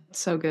 and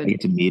so good. I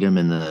get to meet them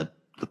in the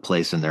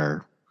place in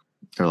their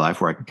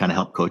life where I can kind of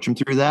help coach them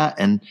through that.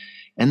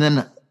 And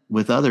then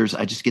with others,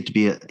 I just get to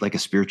be like a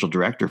spiritual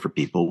director for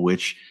people,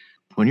 which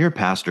when you're a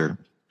pastor,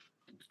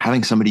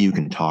 having somebody you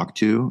can talk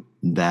to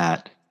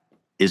that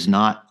is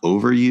not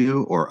over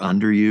you or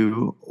under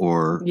you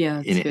or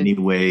in any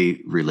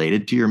way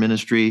related to your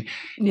ministry,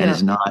 and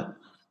is not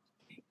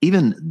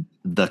even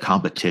the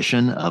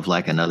competition of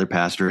like another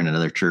pastor in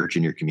another church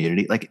in your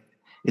community. Like,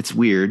 it's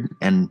weird.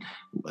 And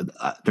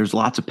there's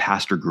lots of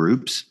pastor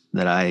groups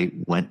that I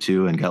went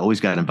to and always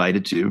got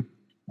invited to.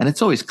 And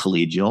it's always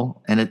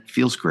collegial, and it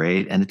feels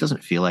great. And it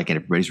doesn't feel like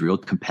everybody's real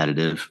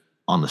competitive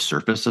on the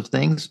surface of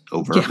things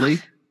overtly.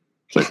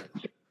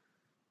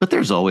 But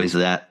there's always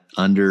that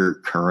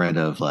undercurrent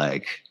of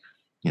like,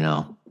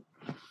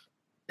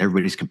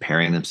 everybody's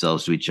comparing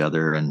themselves to each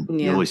other, and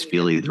you always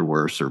feel either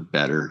worse or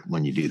better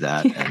when you do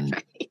that.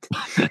 And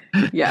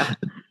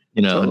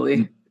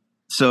totally.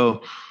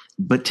 So,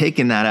 but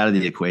taking that out of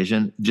the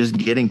equation, just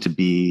getting to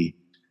be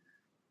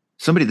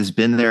somebody that's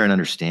been there and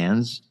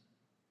understands,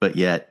 but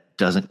yet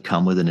doesn't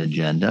come with an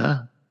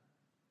agenda,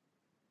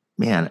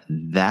 man,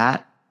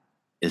 that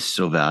is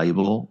so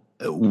valuable.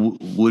 It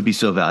would be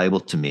so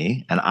valuable to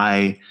me. And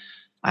I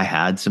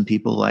had some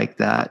people like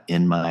that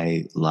in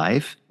my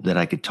life that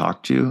I could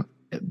talk to.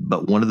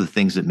 But one of the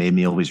things that made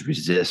me always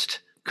resist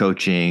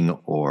coaching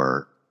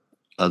or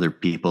other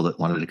people that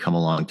wanted to come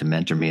along to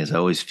mentor me is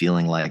always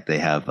feeling like they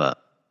have I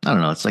don't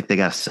know, it's like they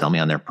got to sell me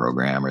on their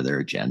program or their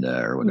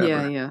agenda or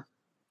whatever. Yeah.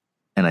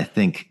 And I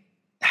think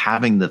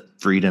having the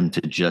freedom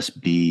to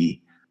just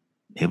be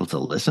able to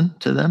listen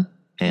to them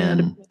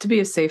and to be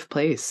a safe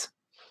place.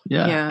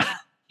 My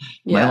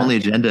only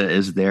agenda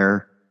is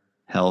their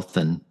health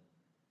and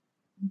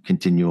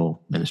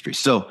continual ministry.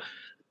 So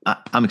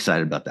I'm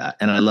excited about that.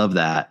 And I love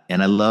that.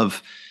 And I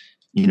love,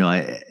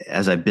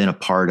 as I've been a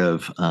part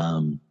of,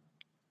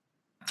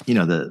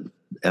 the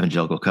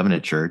Evangelical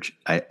Covenant Church,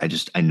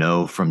 I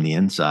know from the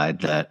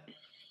inside that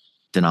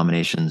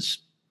denominations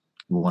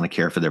want to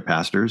care for their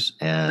pastors,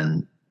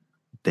 and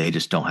they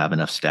just don't have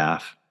enough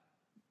staff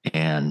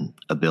and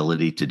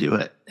ability to do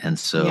it. And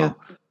so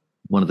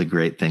one of the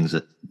great things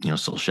that,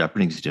 Soul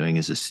Shepherding is doing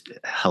is this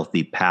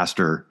healthy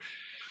pastor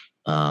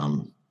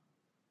kind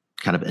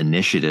of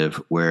initiative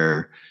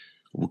where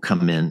we'll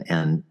come in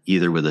and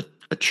either with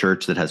a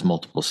church that has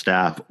multiple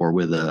staff or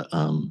with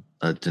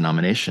a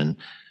denomination,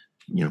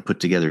 put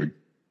together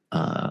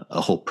a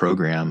whole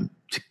program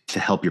to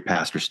help your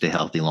pastor stay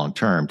healthy long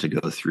term, to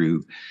go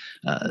through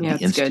the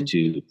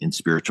Institute in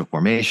spiritual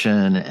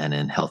formation and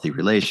in healthy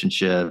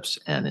relationships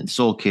and in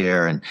soul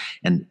care,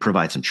 and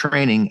provide some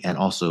training and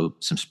also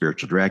some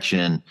spiritual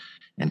direction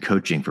and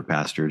coaching for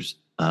pastors,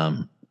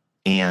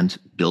 and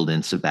build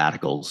in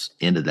sabbaticals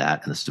into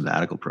that in the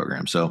sabbatical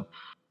program. So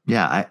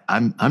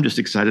I'm just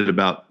excited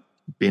about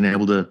being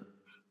able to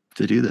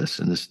do this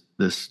in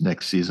this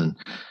next season.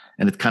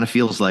 And it kind of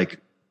feels like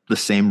the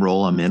same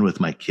role I'm in with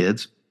my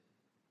kids.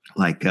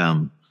 Like,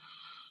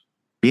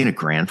 being a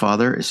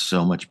grandfather is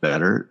so much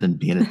better than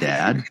being a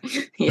dad.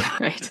 Yeah,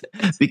 right.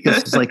 Because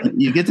it's like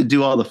you get to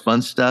do all the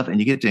fun stuff and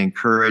you get to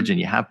encourage and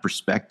you have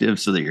perspective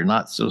so that you're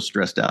not so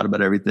stressed out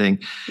about everything.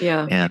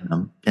 Yeah.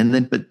 And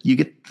then, but you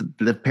get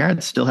the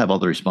parents still have all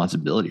the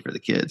responsibility for the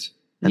kids.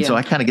 And so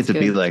I kind of get to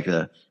be like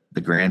the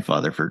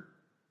grandfather for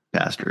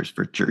pastors,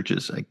 for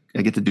churches.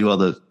 I get to do all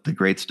the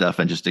great stuff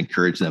and just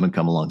encourage them and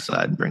come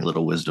alongside and bring a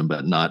little wisdom,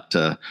 but not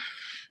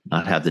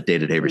have the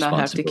day-to-day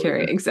responsibility. Not have to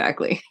carry it.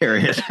 Exactly.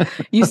 Carry it.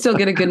 You still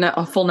get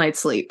a full night's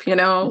sleep,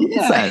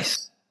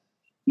 Yes.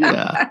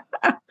 Yeah.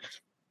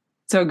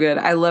 So good.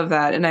 I love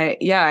that. And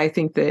I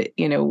think that,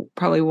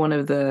 probably one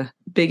of the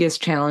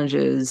biggest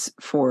challenges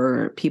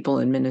for people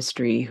in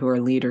ministry who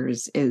are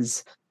leaders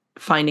is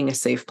finding a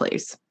safe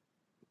place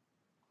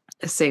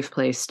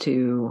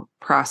to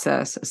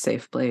process, a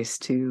safe place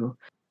to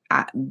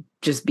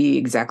just be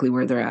exactly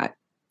where they're at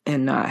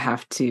and not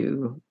have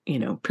to,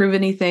 prove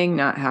anything,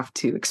 not have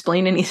to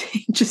explain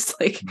anything, just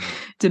like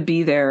to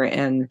be there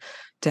and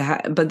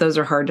but those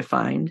are hard to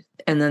find.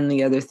 And then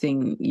the other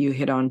thing you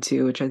hit on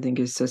too, which I think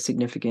is so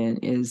significant,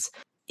 is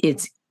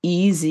it's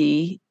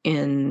easy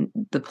in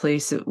the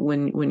place of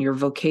when your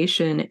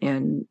vocation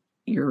and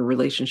your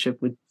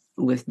relationship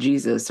with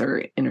Jesus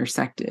are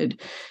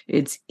intersected.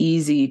 It's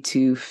easy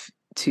to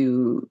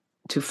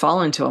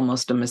fall into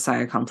almost a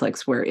Messiah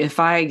complex where if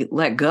I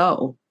let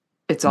go,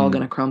 it's all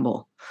going to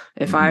crumble.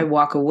 If I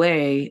walk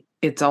away,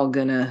 it's all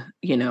gonna,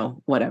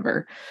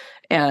 whatever.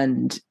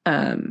 And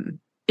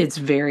it's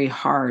very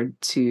hard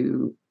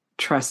to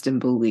trust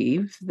and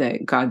believe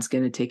that God's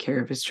going to take care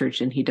of his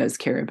church and he does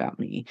care about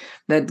me,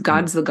 that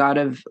God's the God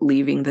of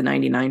leaving the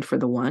 99 for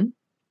the one.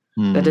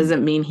 That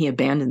doesn't mean he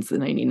abandons the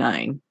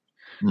 99,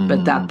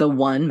 but that the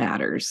one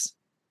matters.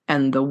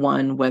 And the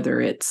one, whether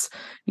it's,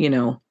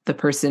 the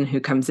person who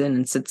comes in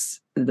and sits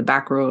in the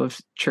back row of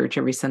church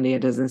every Sunday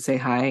and doesn't say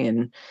hi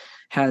and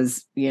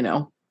has,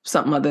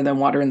 something other than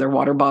water in their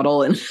water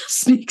bottle and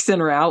sneaks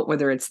in or out,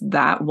 whether it's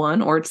that one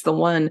or it's the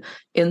one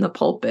in the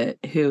pulpit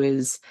who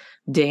is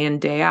day in,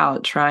 day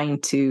out trying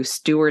to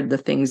steward the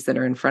things that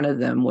are in front of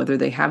them, whether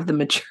they have the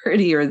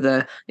maturity or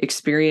the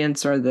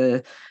experience or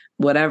the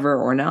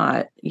whatever or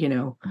not,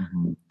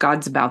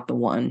 God's about the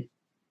one.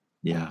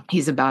 Yeah.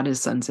 He's about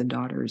his sons and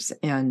daughters.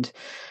 And,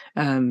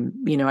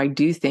 I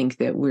do think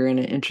that we're in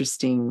an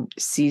interesting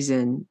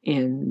season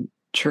in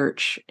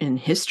church in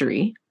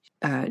history.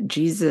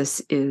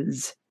 Jesus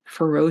is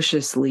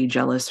ferociously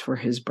jealous for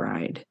his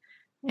bride,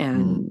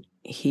 and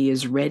he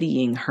is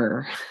readying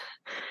her.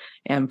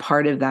 And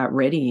part of that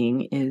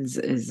readying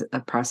is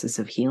a process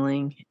of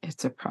healing.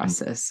 It's a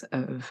process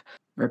of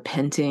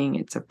repenting.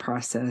 It's a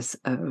process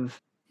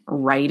of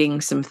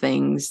righting some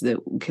things that,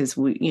 because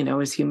we,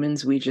 as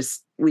humans,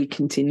 we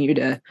continue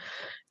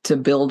to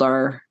build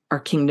our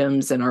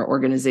kingdoms and our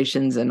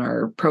organizations and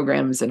our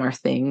programs and our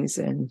things.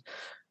 And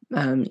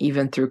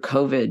even through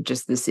COVID,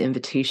 just this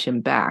invitation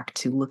back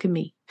to look at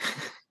me,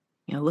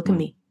 look at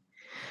me.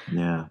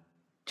 Yeah.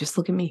 Just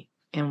look at me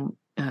and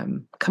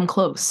come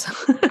close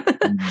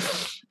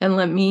and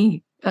let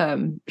me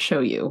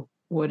show you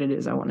what it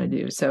is I want to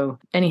do. So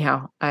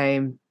anyhow,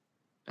 I'm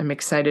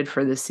excited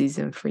for this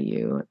season for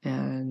you,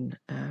 and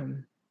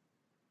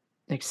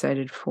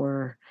excited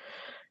for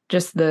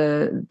just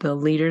the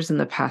leaders and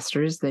the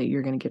pastors that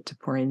you're going to get to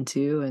pour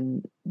into,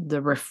 and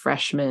the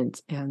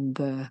refreshment and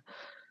the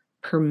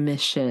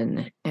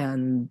permission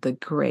and the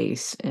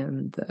grace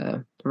and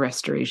the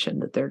restoration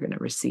that they're going to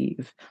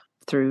receive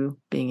through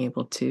being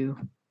able to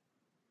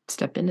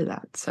step into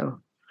that.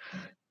 So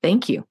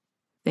thank you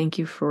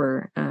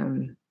for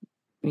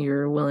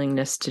your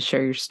willingness to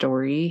share your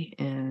story,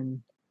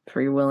 and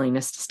for your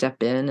willingness to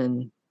step in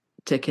and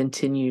to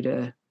continue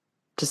to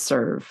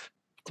serve,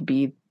 to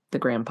be the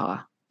grandpa.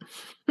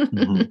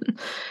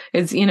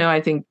 It's,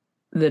 I think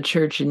the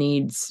church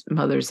needs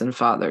mothers and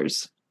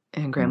fathers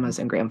and grandmas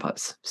and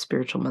grandpas,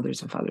 spiritual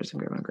mothers and fathers and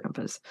grandma and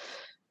grandpas,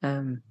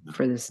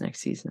 for this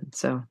next season.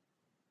 So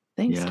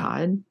thanks,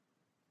 Todd.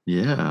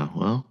 Yeah.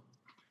 Well,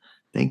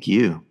 thank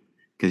you,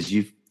 because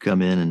you've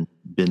come in and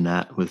been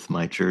that with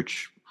my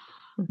church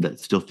that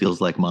still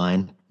feels like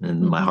mine,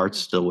 and my heart's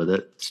still with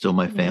it. It's still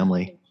my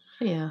family.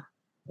 Yeah.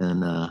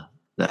 And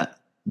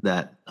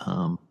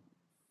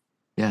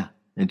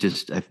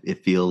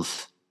it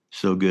feels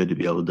so good to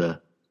be able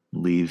to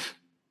leave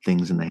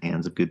things in the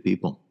hands of good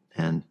people.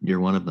 And you're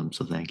one of them.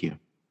 So thank you.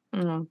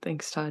 Oh,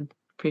 thanks, Todd.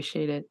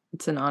 Appreciate it.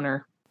 It's an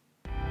honor.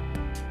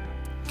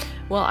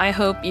 Well, I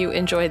hope you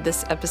enjoyed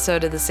this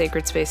episode of the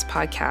Sacred Space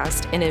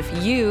podcast. And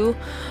if you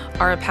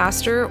are a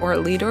pastor or a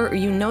leader, or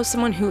you know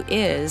someone who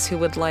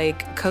would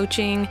like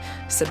coaching,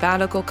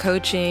 sabbatical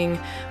coaching,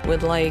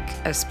 would like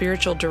a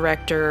spiritual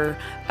director,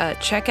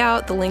 check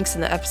out the links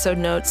in the episode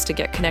notes to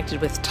get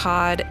connected with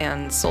Todd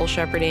and soul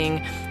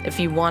shepherding. If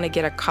you want to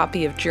get a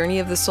copy of Journey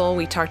of the Soul,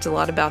 we talked a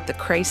lot about the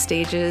Christ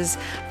stages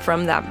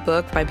from that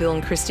book by Bill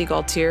and Christy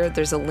Gaultier.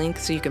 There's a link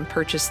so you can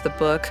purchase the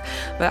book.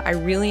 But I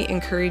really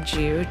encourage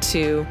you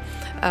to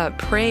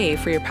pray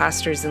for your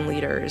pastors and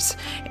leaders,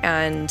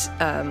 and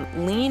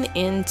lean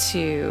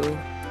into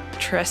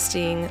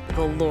trusting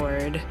the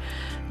Lord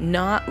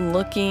not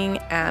looking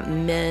at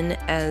men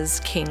as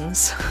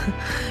kings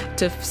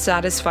to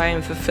satisfy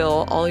and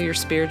fulfill all your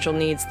spiritual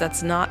needs.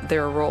 That's not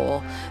their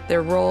role.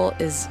 Their role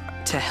is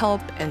to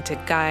help and to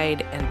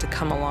guide and to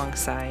come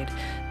alongside.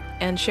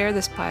 And share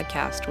this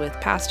podcast with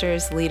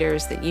pastors,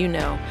 leaders that you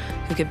know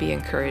who could be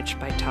encouraged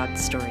by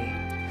Todd's story.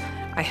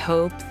 I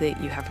hope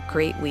that you have a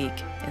great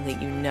week and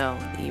that you know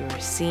that you are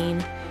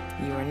seen,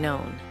 you are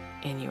known,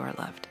 and you are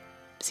loved.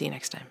 See you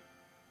next time.